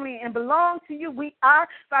stand firmly and belong to you. We are,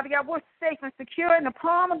 Father God, we're safe and secure in the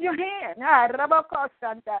palm of your hand.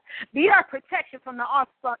 Be our protection from the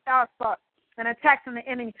onslaught and attacks from the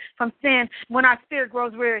enemy, from sin when our spirit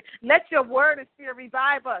grows weary. Let your word and spirit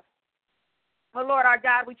revive us. Oh, Lord, our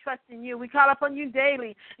God, we trust in you. We call upon you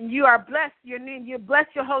daily, and you are blessed. You bless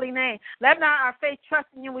your holy name. Let not our faith trust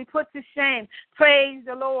in you. We put to shame. Praise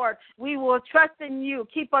the Lord. We will trust in you.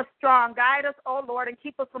 Keep us strong. Guide us, oh, Lord, and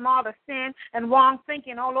keep us from all the sin and wrong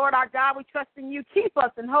thinking. Oh, Lord, our God, we trust in you. Keep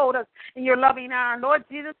us and hold us in your loving arm. Lord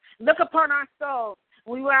Jesus, look upon our souls.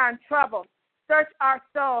 We are in trouble. Search our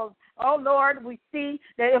souls. Oh, Lord, we see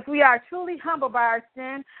that if we are truly humbled by our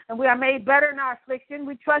sin and we are made better in our affliction,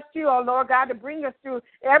 we trust you, oh, Lord God, to bring us through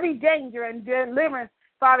every danger and deliverance.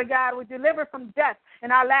 Father God, we deliver from death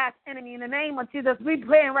and our last enemy. In the name of Jesus, we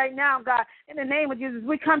pray right now, God, in the name of Jesus,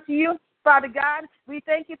 we come to you. Father God, we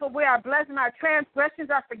thank you for we are blessed and our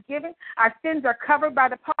transgressions are forgiven. Our sins are covered by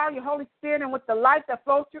the power of your Holy Spirit, and with the life that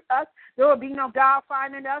flows through us, there will be no God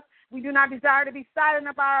finding us. We do not desire to be silent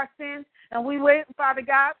about our sins, and we wait, Father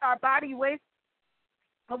God, our body waits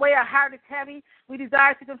away, our heart is heavy. We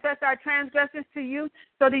desire to confess our transgressions to you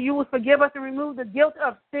so that you will forgive us and remove the guilt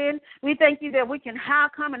of sin. We thank you that we can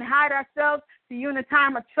come and hide ourselves to you in a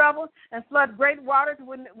time of trouble and flood great waters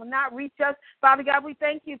will not reach us. Father God, we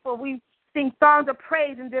thank you for we sing songs of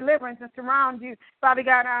praise and deliverance and surround you, Father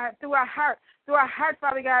God, through our heart,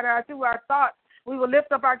 Father God, through our thoughts. We will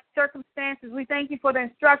lift up our circumstances. We thank you for the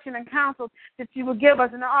instruction and counsel that you will give us,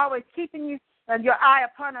 and always keeping you and your eye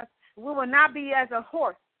upon us. We will not be as a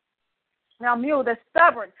horse. Now, mule, that's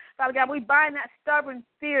stubborn. Father God, we bind that stubborn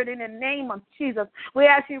spirit in the name of Jesus. We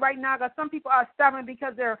ask you right now, God, some people are stubborn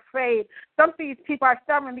because they're afraid. Some people are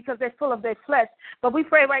stubborn because they're full of their flesh. But we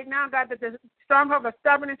pray right now, God, that the stronghold of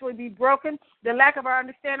stubbornness will be broken. The lack of our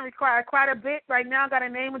understanding requires quite a bit. Right now, God,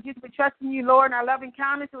 in the name of Jesus, we trust in you, Lord, and our loving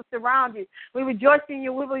kindness will surround you. We rejoice in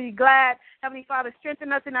you. We will be glad. Heavenly Father,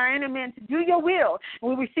 strengthen us in our inner man to do your will.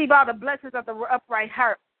 And we receive all the blessings of the upright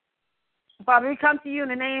heart. Father, we come to you in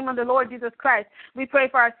the name of the Lord Jesus Christ. We pray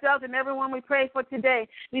for ourselves and everyone we pray for today.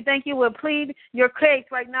 We thank you will plead your case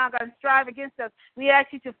right now, God, and strive against us. We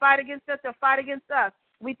ask you to fight against us or fight against us.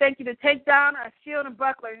 We thank you to take down our shield and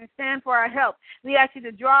buckler and stand for our help. We ask you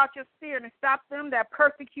to draw out your spear and stop them that are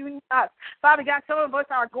persecuting us. Father God, some of us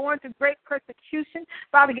are going through great persecution.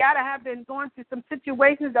 Father God, I have been going through some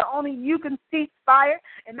situations that only you can cease fire.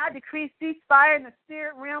 And I decree ceasefire in the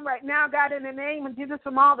spirit realm right now, God, in the name of Jesus,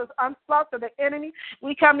 from all this onslaught of the enemy.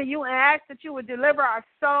 We come to you and ask that you would deliver our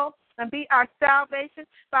soul and be our salvation.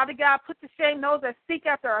 Father God, put to shame those that seek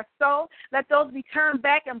after our soul. Let those be turned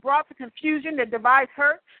back and brought to confusion that devise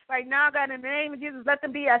hurt. Right now, God, in the name of Jesus, let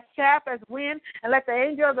them be as chaff as wind, and let the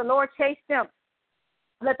angel of the Lord chase them.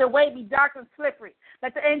 Let the way be dark and slippery.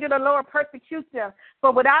 Let the angel of the Lord persecute them.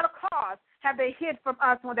 For without a cause have they hid from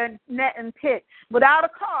us with their net and pit. Without a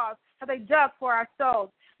cause have they dug for our souls.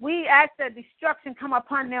 We ask that destruction come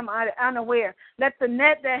upon them unaware. Let the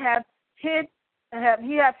net that have hid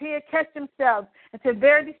catch themselves into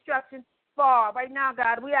their destruction fall. Right now,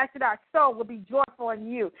 God, we ask that our soul will be joyful in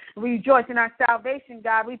you. We rejoice in our salvation,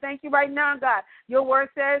 God. We thank you right now, God. Your word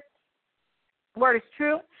says, word is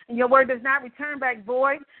true, and your word does not return back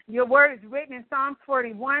void. Your word is written in Psalms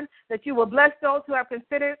 41 that you will bless those who have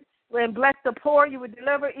considered and bless the poor. You will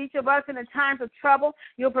deliver each of us in the times of trouble.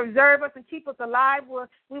 You'll preserve us and keep us alive.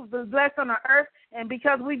 We will be blessed on the earth, and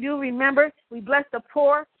because we do remember, we bless the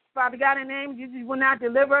poor. Father God, in the name of Jesus, you will not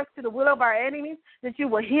deliver us to the will of our enemies, that you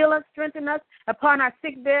will heal us, strengthen us upon our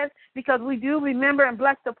sick beds, because we do remember and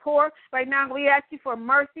bless the poor. Right now, we ask you for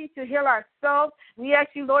mercy to heal our souls. We ask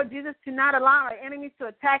you, Lord Jesus, to not allow our enemies to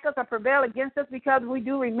attack us or prevail against us, because we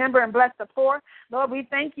do remember and bless the poor. Lord, we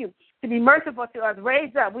thank you to be merciful to us.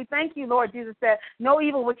 Raise up. We thank you, Lord Jesus, that no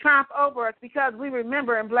evil will triumph over us, because we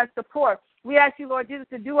remember and bless the poor. We ask you, Lord Jesus,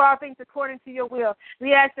 to do all things according to your will.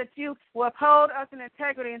 We ask that you will uphold us in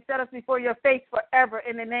integrity and set us before your face forever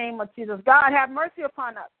in the name of Jesus. God, have mercy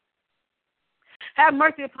upon us. Have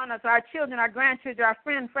mercy upon us, our children, our grandchildren, our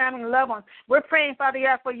friends, family, and loved ones. We're praying, Father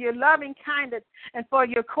God, for your loving kindness and for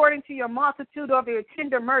your, according to your multitude of your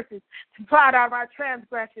tender mercies, to blot out our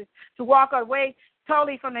transgressions, to walk away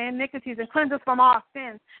totally from the iniquities and cleanse us from all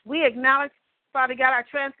sins. We acknowledge, Father God, our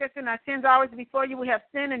transgression, our sins always before you. We have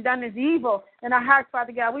sinned and done this evil in our hearts,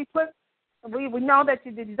 Father God. We know that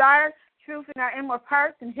you desire truth in our inward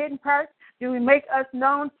parts and hidden parts. Do we make us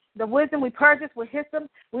known the wisdom we purchase with hyssop?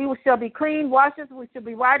 We shall be clean. Wash us. We shall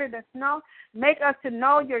be whiter than snow. Make us to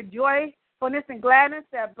know your joyfulness and gladness,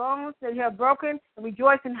 that bones that you have broken, and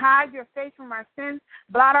rejoice and hide your face from our sins.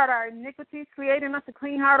 Blot out our iniquities, creating us a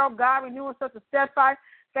clean heart, O God. Renew us a steadfast,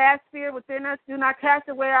 fast spirit within us. Do not cast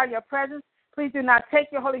away out your presence. Please do not take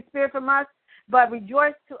your Holy Spirit from us, but restore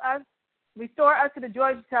us to the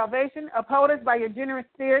joy of salvation. Uphold us by your generous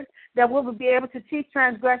spirit, that we will be able to teach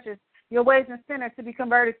transgressors your ways and sinners to be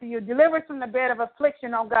converted to you. Deliver us from the bed of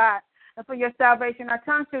affliction, O God, and for your salvation. Our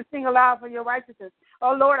tongue shall sing aloud for your righteousness.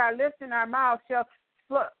 O Lord, our lips and our mouths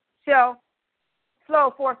shall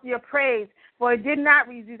flow forth your praise, for it did not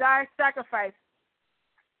desire sacrifice,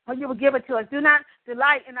 or you will give it to us. Do not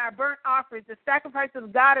delight in our burnt offerings. The sacrifice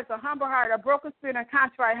of God is a humble heart, a broken spirit, and a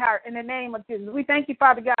contrite heart, in the name of Jesus. We thank you,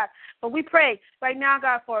 Father God. But we pray right now,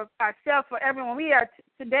 God, for ourselves, for everyone. We are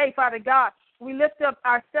today, Father God. We lift up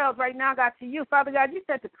ourselves right now, God, to you. Father God, you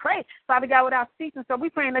said to pray, Father God, without ceasing. So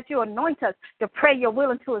we're praying that you anoint us to pray your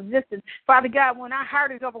will into existence. Father God, when our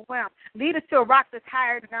heart is overwhelmed, lead us to a rock that's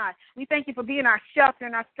higher than I. We thank you for being our shelter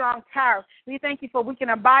and our strong tower. We thank you for we can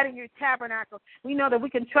abide in your tabernacle. We know that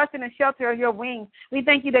we can trust in the shelter of your wings. We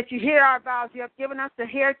thank you that you hear our vows. You have given us the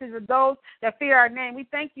heritage of those that fear our name. We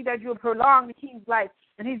thank you that you will prolong the king's life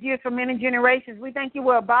and his years for many generations. We thank you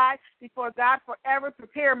will abide before God forever,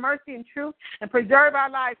 prepare mercy and truth, and preserve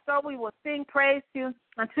our lives, so we will sing praise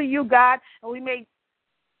unto you, God, and we may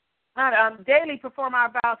daily perform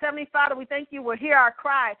our vows. Heavenly Father, we thank you will hear our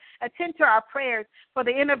cry, attend to our prayers for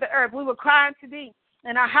the end of the earth. We will cry unto thee,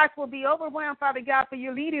 and our hearts will be overwhelmed, Father God, for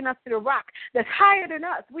you leading us to the rock that's higher than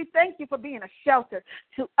us. We thank you for being a shelter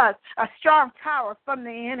to us, a strong tower from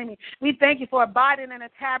the enemy. We thank you for abiding in a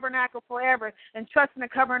tabernacle forever and trusting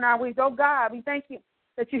and covering our ways. Oh, God, we thank you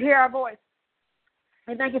that you hear our voice.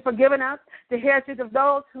 We thank you for giving us the heritage of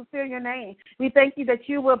those who fear your name. We thank you that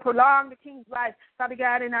you will prolong the king's life, Father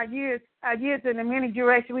God, in our years in the many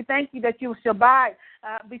duration. We thank you that you shall abide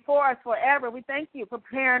before us forever. We thank you for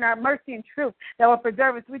preparing our mercy and truth that will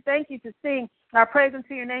preserve us. We thank you to sing our praise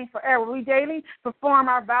unto your name forever. We daily perform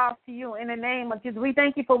our vows to you in the name of Jesus. We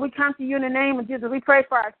thank you for we come to you in the name of Jesus. We pray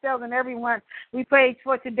for ourselves and everyone. We pray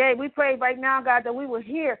for today. We pray right now, God, that we will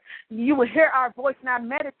hear, you will hear our voice and our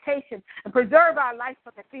meditation and preserve our life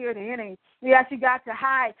from the fear of the enemy. We ask you, God, to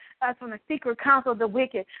hide us from the secret counsel of the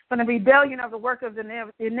wicked, from the rebellion of the work of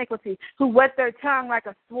the iniquity, who whet their tongue like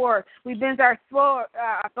a sword. We bend our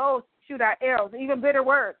bows, shoot our arrows, even bitter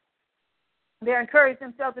words. They encourage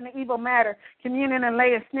themselves in the evil matter, communion and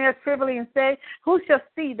lay snares privily and say, who shall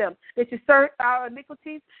see them? They shall search our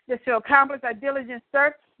iniquities, they shall accomplish our diligent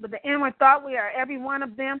search, but the inward thought we are every one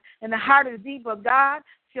of them, and the heart is deep of God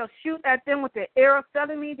shall shoot at them with the arrow.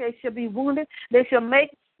 Suddenly they shall be wounded. They shall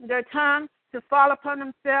make their tongue to fall upon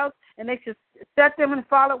themselves, and they shall set them and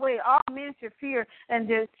fall away. All men shall fear, and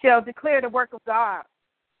they shall declare the work of God.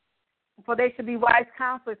 For they shall be wise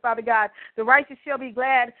counselors, Father God. The righteous shall be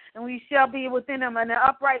glad, and we shall be within them, and the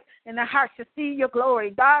upright in the heart shall see your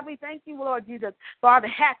glory. God, we thank you, Lord Jesus, for all the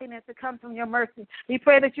happiness that comes from your mercy. We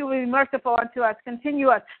pray that you will be merciful unto us. Continue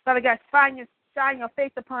us, Father God, shine your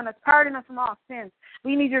face upon us. Pardon us from all sins.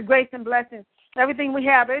 We need your grace and blessings. Everything we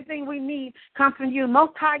have, everything we need comes from you.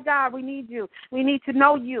 Most High God, we need you. We need to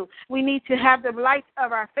know you. We need to have the light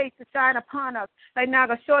of our faith to shine upon us. Right now,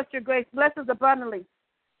 God, show us your grace. Bless us abundantly.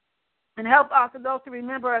 And help also those to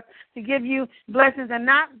remember us to give you blessings, and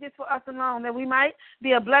not just for us alone, that we might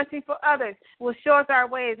be a blessing for others. Will show us our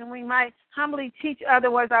ways, and we might humbly teach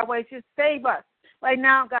others our ways. Just save us right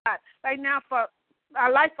now, God. Right now, for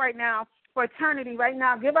our life right now, for eternity right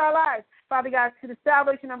now. Give our lives, Father God, to the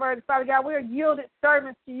salvation of others. Father God, we are yielded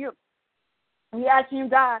servants to you. We ask you,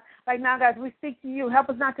 God, right now, God, we speak to you. Help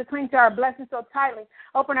us not to cling to our blessings so tightly.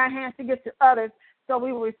 Open our hands to give to others, so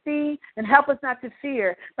we will receive, and help us not to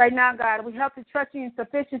fear. Right now, God, we help to trust you in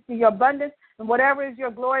sufficiency, your abundance, and whatever is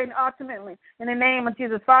your glory, and ultimately, in the name of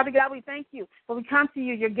Jesus. Father God, we thank you. For we come to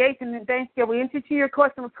you, your gates, and thanksgiving. We enter to your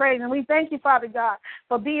courts and praise, and we thank you, Father God,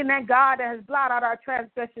 for being that God that has blotted out our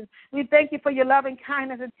transgressions. We thank you for your loving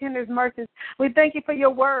kindness and tender mercies. We thank you for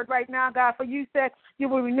your word right now, God, for you said you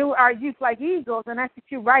will renew our youth like eagles and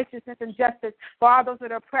execute righteousness and justice for all those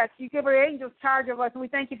that are oppressed. You give our angels charge of us, and we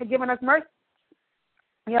thank you for giving us mercy.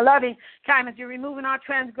 Your loving kindness, you're removing our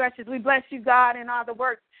transgressions. We bless you, God, and all the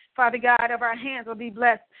works, Father God, of our hands will be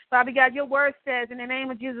blessed. Father God, your word says in the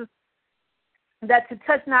name of Jesus that to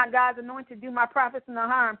touch not God's anointed, do my prophets no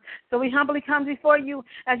harm. So we humbly come before you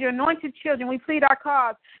as your anointed children. We plead our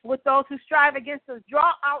cause with those who strive against us.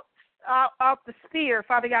 Draw out the spear,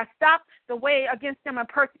 Father God. Stop the way against them and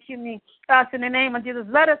persecuting us in the name of Jesus.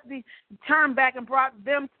 Let us be turned back and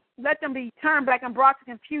let them be turned back and brought to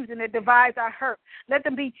confusion that divides our hurt. Let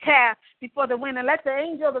them be cast before the wind, and let the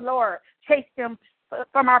angel of the Lord chase them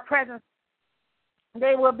from our presence.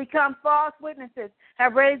 They will become false witnesses,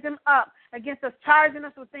 have raised them up against us, charging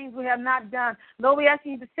us with things we have not done. Lord, we ask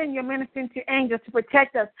you to send your ministering angels to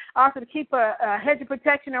protect us, also to keep a hedge of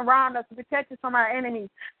protection around us, to protect us from our enemies.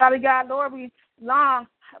 Father God, Lord, we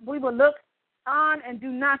will look on and do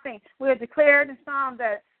nothing. We have declared in Psalm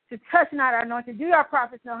that to touch not our anointed, do our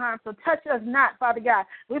prophets no harm, so touch us not, Father God.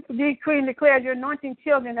 We decree and declare your anointing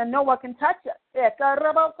children, and no one can touch us.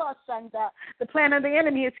 The plan of the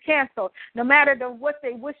enemy is canceled. No matter what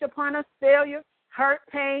they wish upon us, failure, hurt,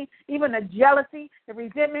 pain, even the jealousy, the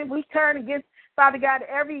resentment, we turn against, Father God,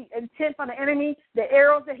 every intent from the enemy, the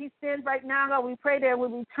arrows that he sends right now, God, we pray that we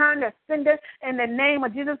return to sender in the name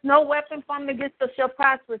of Jesus. No weapon formed against us shall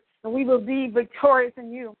prosper, and we will be victorious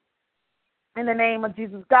in you. In the name of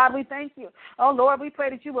Jesus. God, we thank you. Oh, Lord, we pray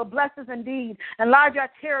that you will bless us indeed, enlarge our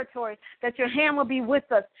territory, that your hand will be with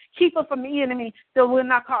us. Keep us from the enemy so we'll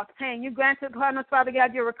not cause pain. You granted upon us, Father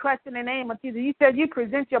God, your request in the name of Jesus. You said you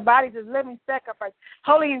present your bodies as living sacrifice,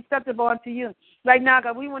 holy and acceptable unto you. Right now,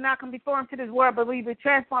 God, we will not come before into this world, but we will be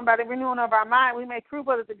transformed by the renewing of our mind. We may prove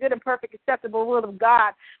what is the good and perfect, acceptable will of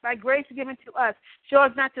God. By grace given to us, show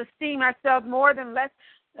us not to esteem ourselves more than less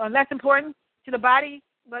important to the body,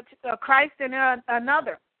 but Christ and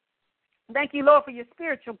another. Thank you, Lord, for your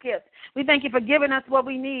spiritual gifts. We thank you for giving us what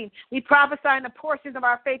we need. We prophesy in the portions of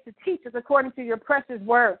our faith to teach us according to your precious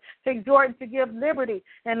word, to exhort and to give liberty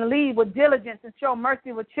and lead with diligence and show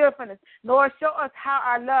mercy with cheerfulness. Lord, show us how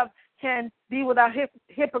our love can be without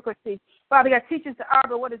hypocrisy. Father God, teach us to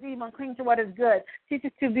argue what is evil and cling to what is good. Teach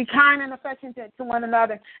us to be kind and affectionate to one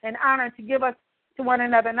another, and honor to give us to one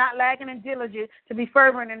another, not lagging in diligence, to be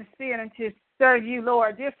fervent in the spirit, and to serve you,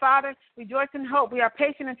 Lord. Dear Father, rejoice in hope. We are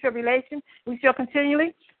patient in tribulation. We shall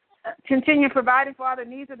continue providing for all the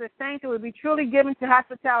needs of the saints, and will be truly given to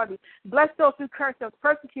hospitality. Bless those who curse us,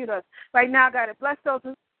 persecute us right now, God. Bless those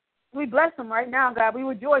who we bless them right now, God. We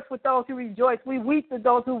rejoice with those who rejoice. We weep with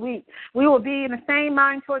those who weep. We will be in the same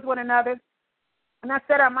mind towards one another, and not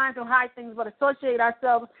set our minds on high things, but associate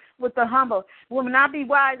ourselves with the humble. We will not be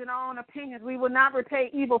wise in our own opinions. We will not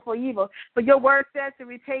repay evil for evil. But your word says to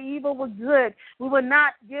repay evil with good. We will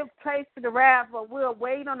not give place to the wrath, but we'll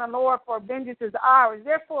wait on the Lord, for vengeance is ours.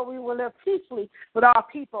 Therefore, we will live peacefully with all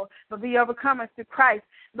people, but be overcomers through Christ.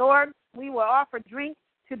 Lord, we will offer drink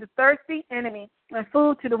to the thirsty enemy and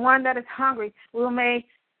food to the one that is hungry. We may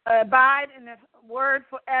abide in the word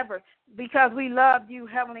forever, because we love you,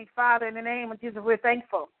 Heavenly Father. In the name of Jesus, we're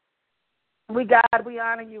thankful. God, we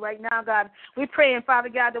honor you right now, God. We're praying, Father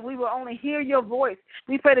God, that we will only hear your voice.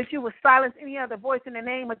 We pray that you will silence any other voice in the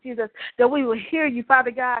name of Jesus, that we will hear you,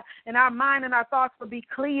 Father God, and our mind and our thoughts will be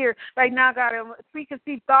clear right now, God. And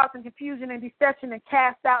preconceived thoughts and confusion and deception and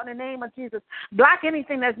cast out in the name of Jesus. Block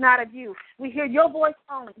anything that's not of you. We hear your voice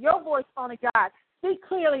only, God. Speak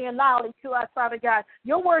clearly and loudly to us, Father God.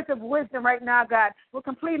 Your words of wisdom right now, God. We're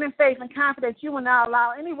complete in faith and confident you will not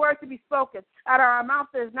allow any word to be spoken out of our mouth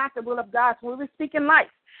that is not the will of God. So we're speaking life.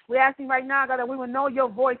 We're asking right now, God, that we will know your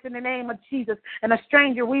voice in the name of Jesus. And a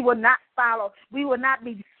stranger we will not follow. We will not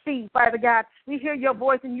be deceived, Father God. We hear your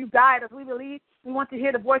voice and you guide us. We believe we want to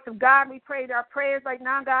hear the voice of God. We pray our prayers right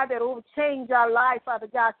now, God, that it will change our life, Father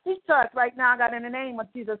God. Speak to us right now, God, in the name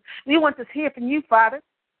of Jesus. We want to hear from you, Father.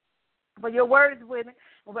 But your word is written.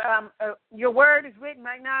 Your word is written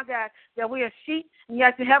right now, God, that we are sheep, and you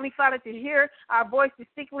have to help me, Father, to hear our voice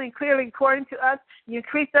distinctly and clearly according to us. You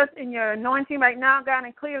increase us in your anointing right now, God,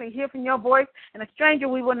 and clearly hear from your voice. And a stranger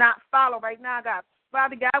we will not follow right now, God.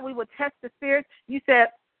 Father God, we will test the spirits. You said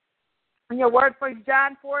in your word, 1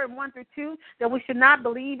 John 4:1-2, that we should not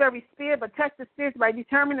believe every spirit, but test the spirits by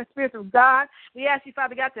determining the spirits of God. We ask you,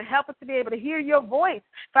 Father God, to help us to be able to hear your voice.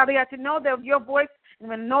 Father God, to know that your voice,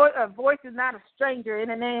 and a voice is not a stranger in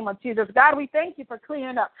the name of Jesus. God, we thank you for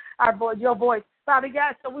clearing up your voice, Father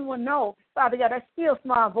God, so we will know, Father God, that still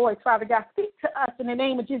small voice, Father God. Speak to us in the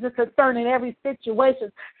name of Jesus concerning every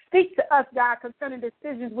situation. Speak to us, God, concerning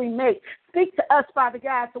decisions we make. Speak to us, Father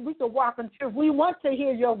God, so we can walk in truth. We want to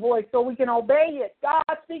hear your voice so we can obey it. God,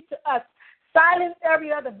 speak to us. Silence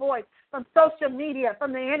every other voice from social media,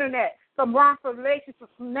 from the internet, from wrongful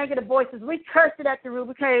relationships, from negative voices. We curse it at the root.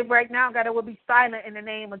 We pray right now, God, it will be silent in the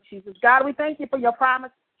name of Jesus. God, we thank you for your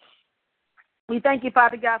promise. We thank you,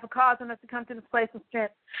 Father God, for causing us to come to this place of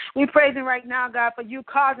strength. We praise you right now, God, for you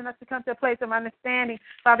causing us to come to a place of understanding.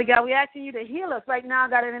 Father God, we're asking you to heal us right now,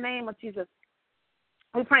 God, in the name of Jesus.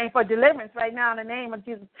 We're praying for deliverance right now in the name of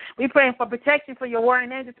Jesus. We're praying for protection for your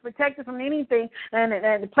warring angels to protect us from anything and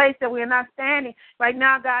the place that we are not standing. Right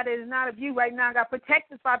now, God, it is not of you. Right now, God,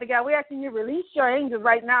 protect us, Father God. We're asking you to release your angels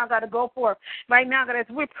right now, God, to go forth. Right now, God, as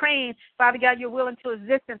we're praying, Father God, your will into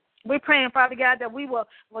existence. We're praying, Father God, that we will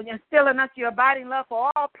instill in us your abiding love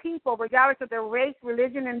for all people, regardless of their race,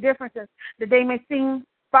 religion, and differences, that they may seem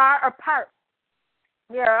far apart.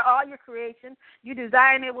 We are all your creation. You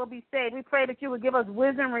desire and it will be saved. We pray that you will give us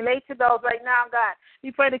wisdom, relate to those right now, God.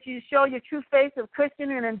 We pray that you show your true face of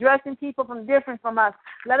Christian and addressing people from different from us.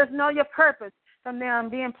 Let us know your purpose from them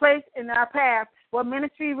being placed in our path, what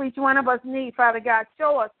ministry each one of us need, Father God.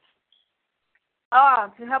 Show us.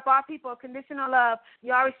 To help our people, conditional love,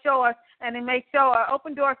 you always show us, and it may show our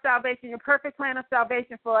open door of salvation, your perfect plan of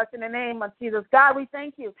salvation for us in the name of Jesus. God, we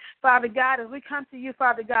thank you, Father God, as we come to you,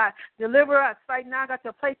 Father God. Deliver us right now, God, to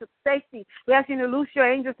a place of safety. We ask you to loose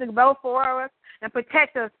your angels to go for us and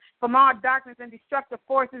protect us from all darkness and destructive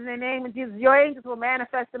forces in the name of Jesus. Your angels will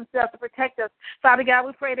manifest themselves to protect us. Father God,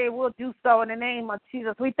 we pray they will do so in the name of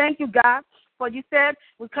Jesus. We thank you, God. For you said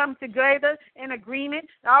we come together in agreement.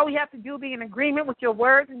 All we have to do is be in agreement with your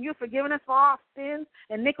words, and you've forgiven us for all sins,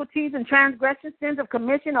 iniquities, and transgressions, sins of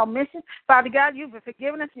commission, omission. Father God, you've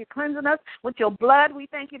forgiven us. You're cleansing us with your blood. We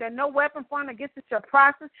thank you that no weapon formed against us shall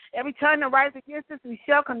prosper. Every tongue that rises against us, we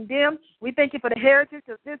shall condemn. We thank you for the heritage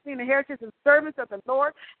of this being the heritage of servants of the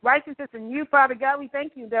Lord, righteousness in you, Father God. We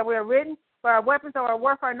thank you that we are written. For our weapons of our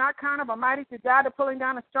warfare are not carnal, but mighty to God, to pulling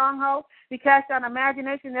down a stronghold. We cast down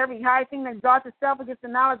imagination, every high thing that exalts itself against the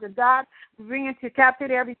knowledge of God, to bring into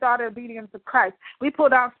captivity every thought of obedience to Christ. We pull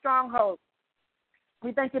down strongholds.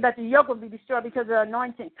 We thank you that the yoke will be destroyed because of the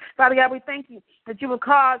anointing. Father God, we thank you that you will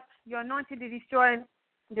cause your anointing to destroy,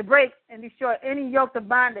 to break and destroy any yoke of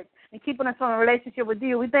bondage and keeping us from a relationship with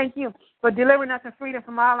you. We thank you for delivering us in freedom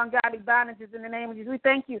from all ungodly bondages in the name of Jesus. We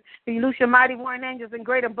thank you for you loose your mighty warring angels in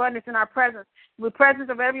great abundance in our presence. With presence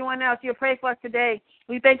of everyone else, you pray for us today.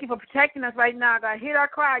 We thank you for protecting us right now, God. Hear our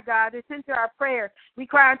cry, God. Listen to our prayer. We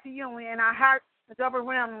cry unto you and our heart is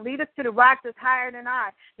overwhelmed. Lead us to the rock that's higher than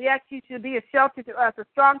I. We ask you to be a shelter to us, a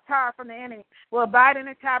strong tower from the enemy. We'll abide in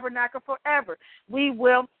the tabernacle forever. We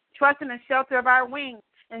will trust in the shelter of our wings.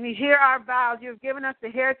 And we hear our vows. You have given us the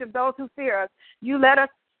heritage of those who fear us. You let us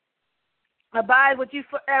abide with you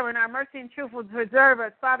forever, and our mercy and truth will preserve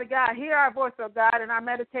us. Father God, hear our voice, O God, in our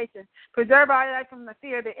meditation. Preserve our life from the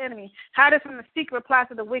fear of the enemy. Hide us from the secret plots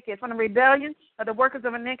of the wicked, from the rebellion of the workers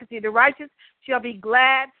of iniquity. The righteous shall be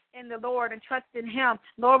glad in the Lord and trust in him.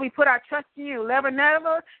 Lord, we put our trust in you.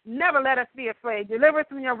 Never let us be afraid. Deliver us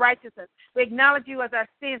from your righteousness. We acknowledge you as our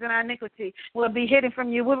sins and our iniquity will be hidden from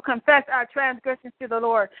you. We will confess our transgressions to the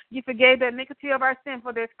Lord. You forgave the iniquity of our sin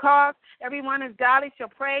for this cause. Everyone is godly shall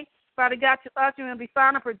pray. Father God, to us, you will be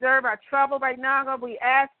found and preserve our trouble right now. God, we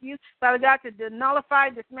ask you, Father God, to nullify,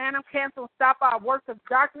 dismantle, cancel, stop our works of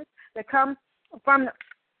darkness that comes from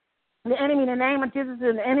the enemy in the name of Jesus,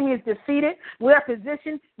 and the enemy is defeated. We are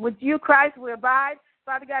positioned with you, Christ. We abide,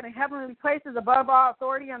 Father God, in heavenly places above all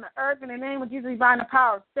authority on the earth. In the name of Jesus, we bind the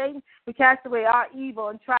power of Satan. We cast away all evil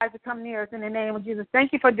and tries to come near us in the name of Jesus.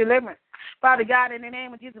 Thank you for deliverance. Father God, in the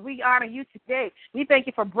name of Jesus, we honor you today. We thank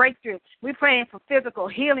you for breakthrough. We're praying for physical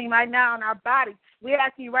healing right now in our bodies. We're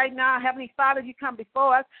asking you right now, Heavenly Father, you come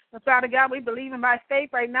before us. And Father God, we believe in by faith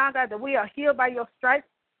right now, God, that we are healed by your stripes.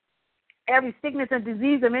 Every sickness and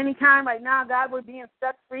disease of any kind right now, God, we're being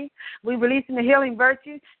set free. We're releasing the healing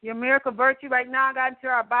virtue, your miracle virtue right now, God, into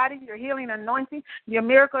our bodies, your healing anointing, your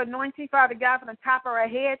miracle anointing, Father God, from the top of our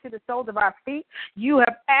head to the soles of our feet. You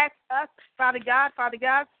have asked us, Father God,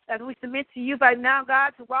 as we submit to you right now,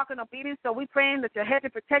 God, to walk in obedience. So we're praying that your hedge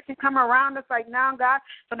of protection come around us right now, God,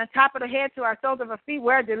 from the top of the head to our soles of our feet.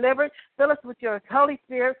 We're delivered. Fill us with your Holy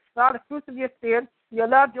Spirit, with all the fruits of your Spirit, your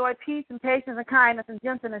love, joy, peace, and patience, and kindness, and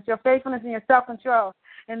gentleness, your faithfulness, and your self-control.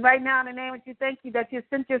 And right now, in the name of you, thank you that you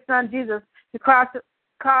sent your son, Jesus, to cross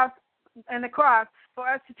and the cross for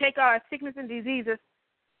us to take our sickness and diseases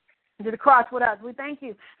to the cross with us. We thank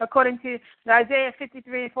you, according to Isaiah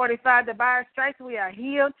 53:45, that by our stripes we are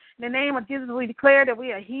healed. In the name of Jesus, we declare that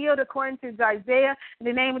we are healed, according to Isaiah. In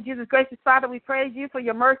the name of Jesus, gracious Father, we praise you for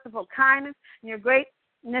your merciful kindness and your greatness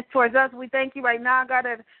towards us. We thank you right now, God,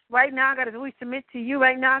 as we submit to you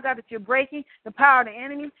right now, God, that you're breaking the power of the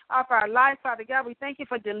enemy off our life, Father God. We thank you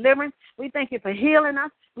for deliverance. We thank you for healing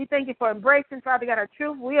us. We thank you for embracing, Father God, our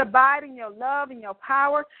truth. We abide in your love and your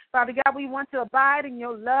power. Father God, we want to abide in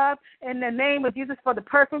your love in the name of Jesus, for the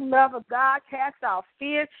perfect love of God cast out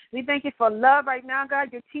fear. We thank you for love right now, God.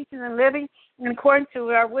 You're teaching and living according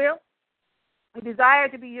to our will. We desire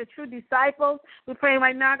to be your true disciples. We're praying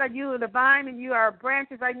right now, God, you are the vine and you are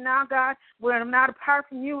branches right now, God. We're not apart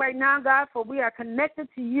from you right now, God, for we are connected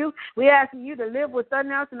to you. We're asking you to live within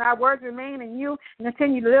us, and our words remain in you and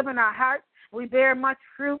continue to live in our hearts. We bear much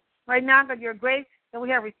fruit right now, God, your grace that we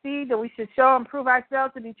have received, that we should show and prove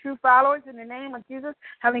ourselves to be true followers in the name of Jesus.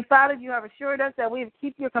 Heavenly Father, you have assured us that we have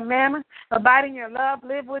keep your commandments, abide in your love,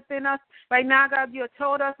 live within us. Right now, God, you have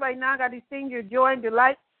told us right now, God, these things, your joy and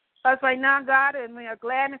delight us right now, God, and we are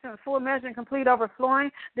gladness and full measure and complete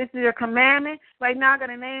overflowing. This is your commandment. Right now,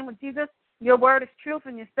 God, in the name of Jesus, your word is truth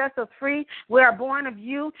and you set us free. We are born of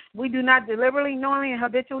you. We do not deliberately, knowingly, and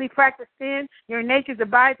habitually practice sin. Your nature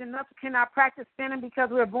abides in us. We cannot practice sinning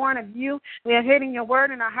because we are born of you. We are hiding your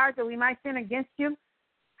word in our hearts that we might sin against you.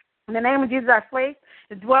 In the name of Jesus, our faith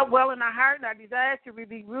is dwelt well in our heart, and our desire to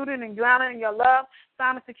be rooted and grounded in your love,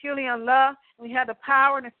 founded securely in love. We have the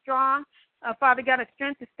power and the strong. Father God, the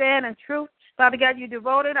strength to stand in truth. Father God, you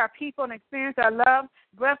devoted our people and experienced our love,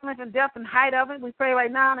 breadth, length, and depth and height of it. We pray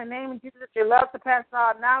right now in the name of Jesus that your love surpasses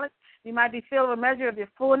all knowledge. We might be filled with a measure of your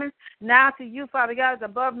fullness. Now to you, Father God, is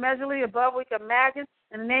above measurably, above we can imagine.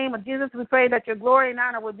 In the name of Jesus, we pray that your glory and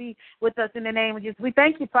honor will be with us in the name of Jesus. We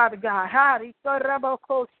thank you, Father God,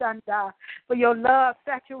 for your love.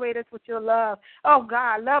 Saturate us with your love. Oh,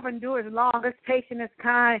 God, love endures long. It's patient, it's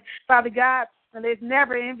kind. Father God, and it's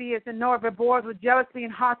never envious and nor bored with jealousy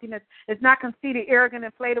and haughtiness. It's not conceited, arrogant,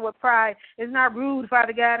 inflated with pride. It's not rude,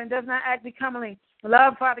 Father God, and does not act becomingly.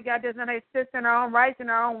 Love, Father God, does not insist in our own rights in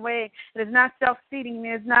our own way. It is not self-seeking.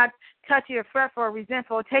 It is not touchy or fretful or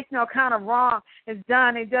resentful. It takes no account of wrong is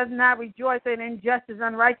done. It does not rejoice in injustice,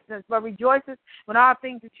 unrighteousness, but rejoices when all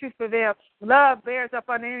things the truth prevail. Love bears up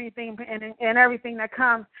on anything and everything that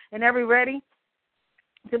comes, and every ready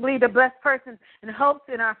to believe the blessed person and hopes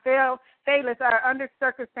in our failures are under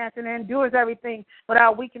circumstance and endures everything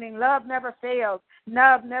without weakening. Love never fails.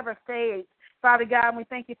 Love never fades. Father God, we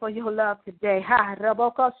thank you for your love today.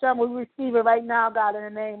 We receive it right now, God, in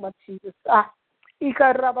the name of Jesus.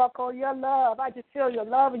 Your love. I just feel your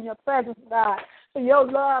love and your presence, God. So your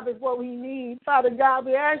love is what we need. Father God,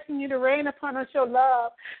 we're asking you to rain upon us your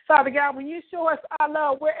love. Father God, when you show us our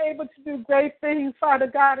love, we're able to do great things, Father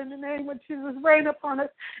God, in the name of Jesus. Rain upon us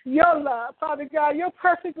your love. Father God, your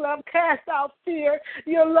perfect love casts out fear.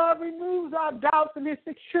 Your love removes our doubts and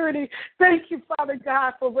insecurity. Thank you, Father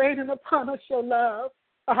God, for raining upon us your love.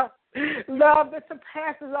 Love that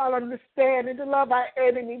surpasses all understanding, to love our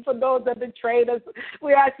enemy, for those that betrayed us.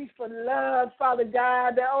 We ask you for love, Father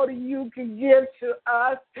God, that only you can give to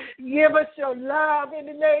us. Give us your love in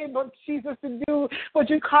the name of Jesus to do what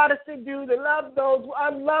you called us to do, to love those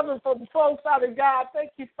unloving folks, Father God.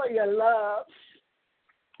 Thank you for your love.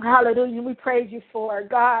 Hallelujah. We praise you for it,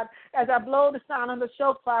 God. As I blow the sound of the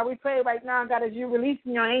shofar, we pray right now, God, as you're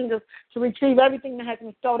releasing your angels to retrieve everything that has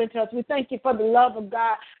been stolen to us. We thank you for the love of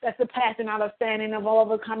God that's surpassing understanding of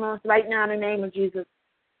overcoming us right now in the name of Jesus.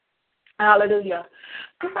 Hallelujah.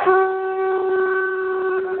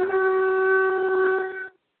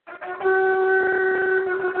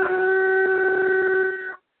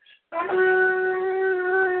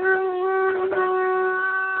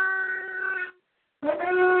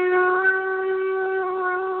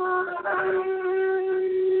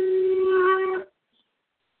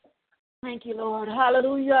 Thank you, Lord.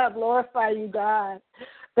 Hallelujah. I glorify you, God.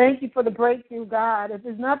 Thank you for the breakthrough, God. If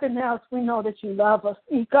there's nothing else, we know that you love us.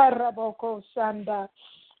 Ikaraboko shanda.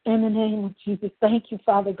 In the name of Jesus, thank you,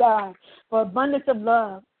 Father God, for abundance of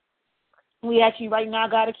love. We ask you right now,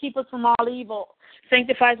 God, to keep us from all evil.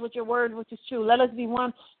 Sanctify us with your word, which is true. Let us be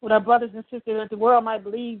one with our brothers and sisters, that the world might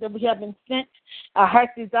believe that we have been sent. Our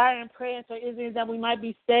heart's desire and prayer for Israel that we might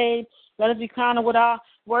be saved. Let us be counted with our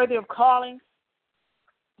worthy of calling.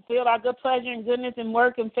 Feel our good pleasure and goodness and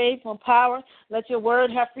work and faith and power. Let your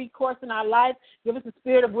word have free course in our life. Give us the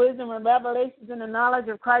spirit of wisdom and revelations and the knowledge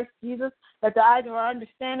of Christ Jesus. Let the eyes of our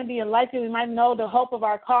understanding be enlightened. We might know the hope of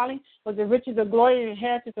our calling, with the riches of glory and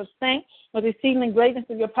inheritance of saints, with the exceeding greatness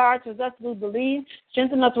of your power to us who believe.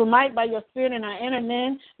 Strengthen us with might by your spirit in our inner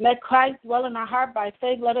men. Let Christ dwell in our heart by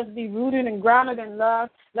faith. Let us be rooted and grounded in love.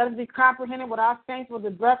 Let us be comprehended with our saints with the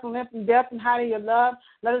breadth and length and depth and height of your love.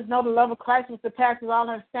 Let us know the love of Christ which surpasses all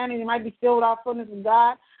understanding. You might be filled with all fullness of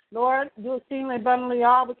God. Lord, do exceedingly abundantly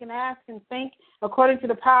all we can ask and think according to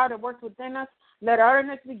the power that works within us. Let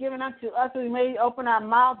utterance be given unto us, that we may open our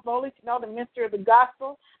mouths boldly to know the mystery of the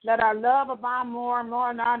gospel. Let our love abound more and more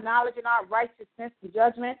in our knowledge and our righteousness and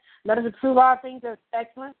judgment. Let us approve all things as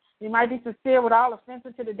excellent. We might be sincere with all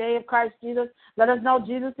offenses to the day of Christ Jesus. Let us know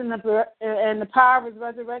Jesus in the power of his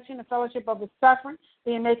resurrection, the fellowship of his suffering,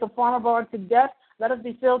 being made conformable unto death. Let us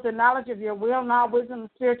be filled with the knowledge of your will and all wisdom and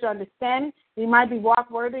spiritual understanding. We might be walk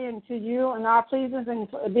worthy unto you and all pleasing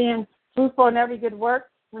and being fruitful in every good work,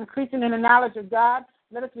 increasing in the knowledge of God.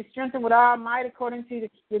 Let us be strengthened with all might according to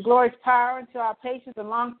your glorious power, into our patience and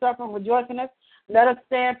long-suffering rejoicing us. Let us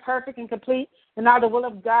stand perfect and complete in all the will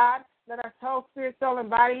of God. Let our soul, spirit, soul, and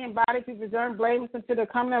body be preserved blameless until the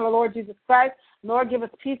coming of the Lord Jesus Christ. Lord, give us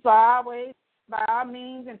peace by our ways, by our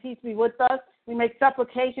means, and peace be with us. We make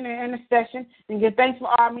supplication and intercession and give thanks for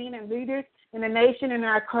our men and leaders in the nation and in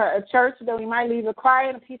our church, that we might lead a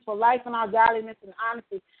quiet and peaceful life in our godliness and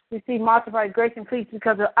honesty. We see multiplied grace and peace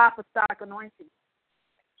because of apostolic anointing.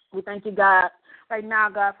 We thank you, God, right now,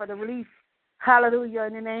 God, for the release. Hallelujah,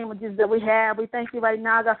 in the name of Jesus that we have. We thank you right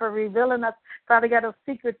now, God, for revealing us, Father God, those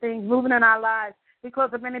secret things moving in our lives. We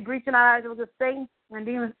close up any breach in our lives with Satan and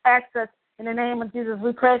demons access. In the name of Jesus,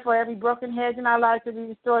 we pray for every broken hedge in our lives to be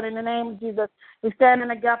restored. In the name of Jesus, we stand in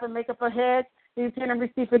the gap and make up a hedge. We repent and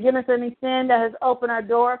receive forgiveness of any sin that has opened our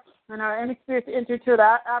door and our any spirit to enter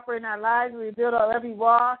to operate in our lives. We rebuild every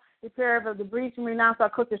wall, repair of the breach, and renounce our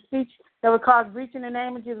crooked speech that would cause breach. In the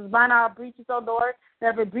name of Jesus, bind our breaches, O Lord, that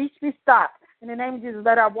every breach be stopped. In the name of Jesus,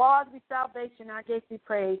 let our walls be salvation, our gates be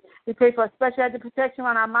praised. We pray for a special edge of protection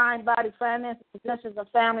on our mind, body, finances, possessions, and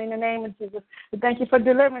family. In the name of Jesus, we thank you for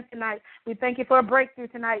deliverance tonight. We thank you for a breakthrough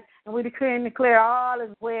tonight, and we decree and declare all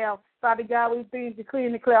is well. Father God, we decree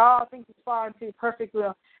and declare all things is far into your perfect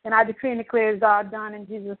will. And I decree and declare it's all done in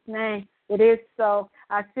Jesus' name. It is so.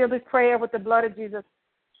 I seal this prayer with the blood of Jesus.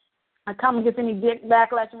 I come against any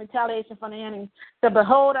backlash and retaliation from the enemy. So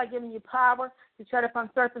behold, I give you power to tread upon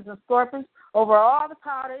serpents and scorpions over all the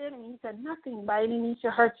power of the enemy. He said nothing by any means shall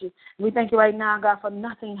hurt you. We thank you right now, God, for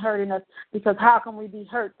nothing hurting us, because how can we be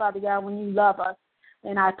hurt, Father God, when you love us?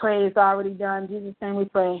 And I pray it's already done. In Jesus' name we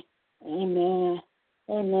pray. Amen.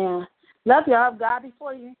 Amen. Love you. Have God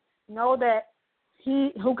before you. Know that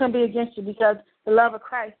he who can be against you, because the love of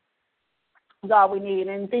Christ is all we need.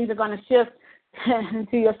 And things are going to shift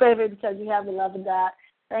to your favor because you have the love of God.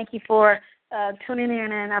 Thank you for tuning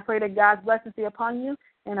in, and I pray that God's blessings be upon you.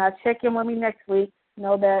 And I'll check in with me next week.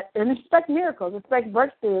 Know that, and expect miracles, expect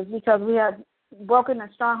breakthroughs, because we have broken a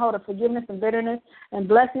stronghold of forgiveness and bitterness, and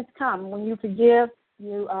blessings come. When you forgive,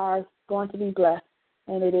 you are going to be blessed.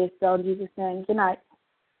 And it is so in Jesus' name. Good night.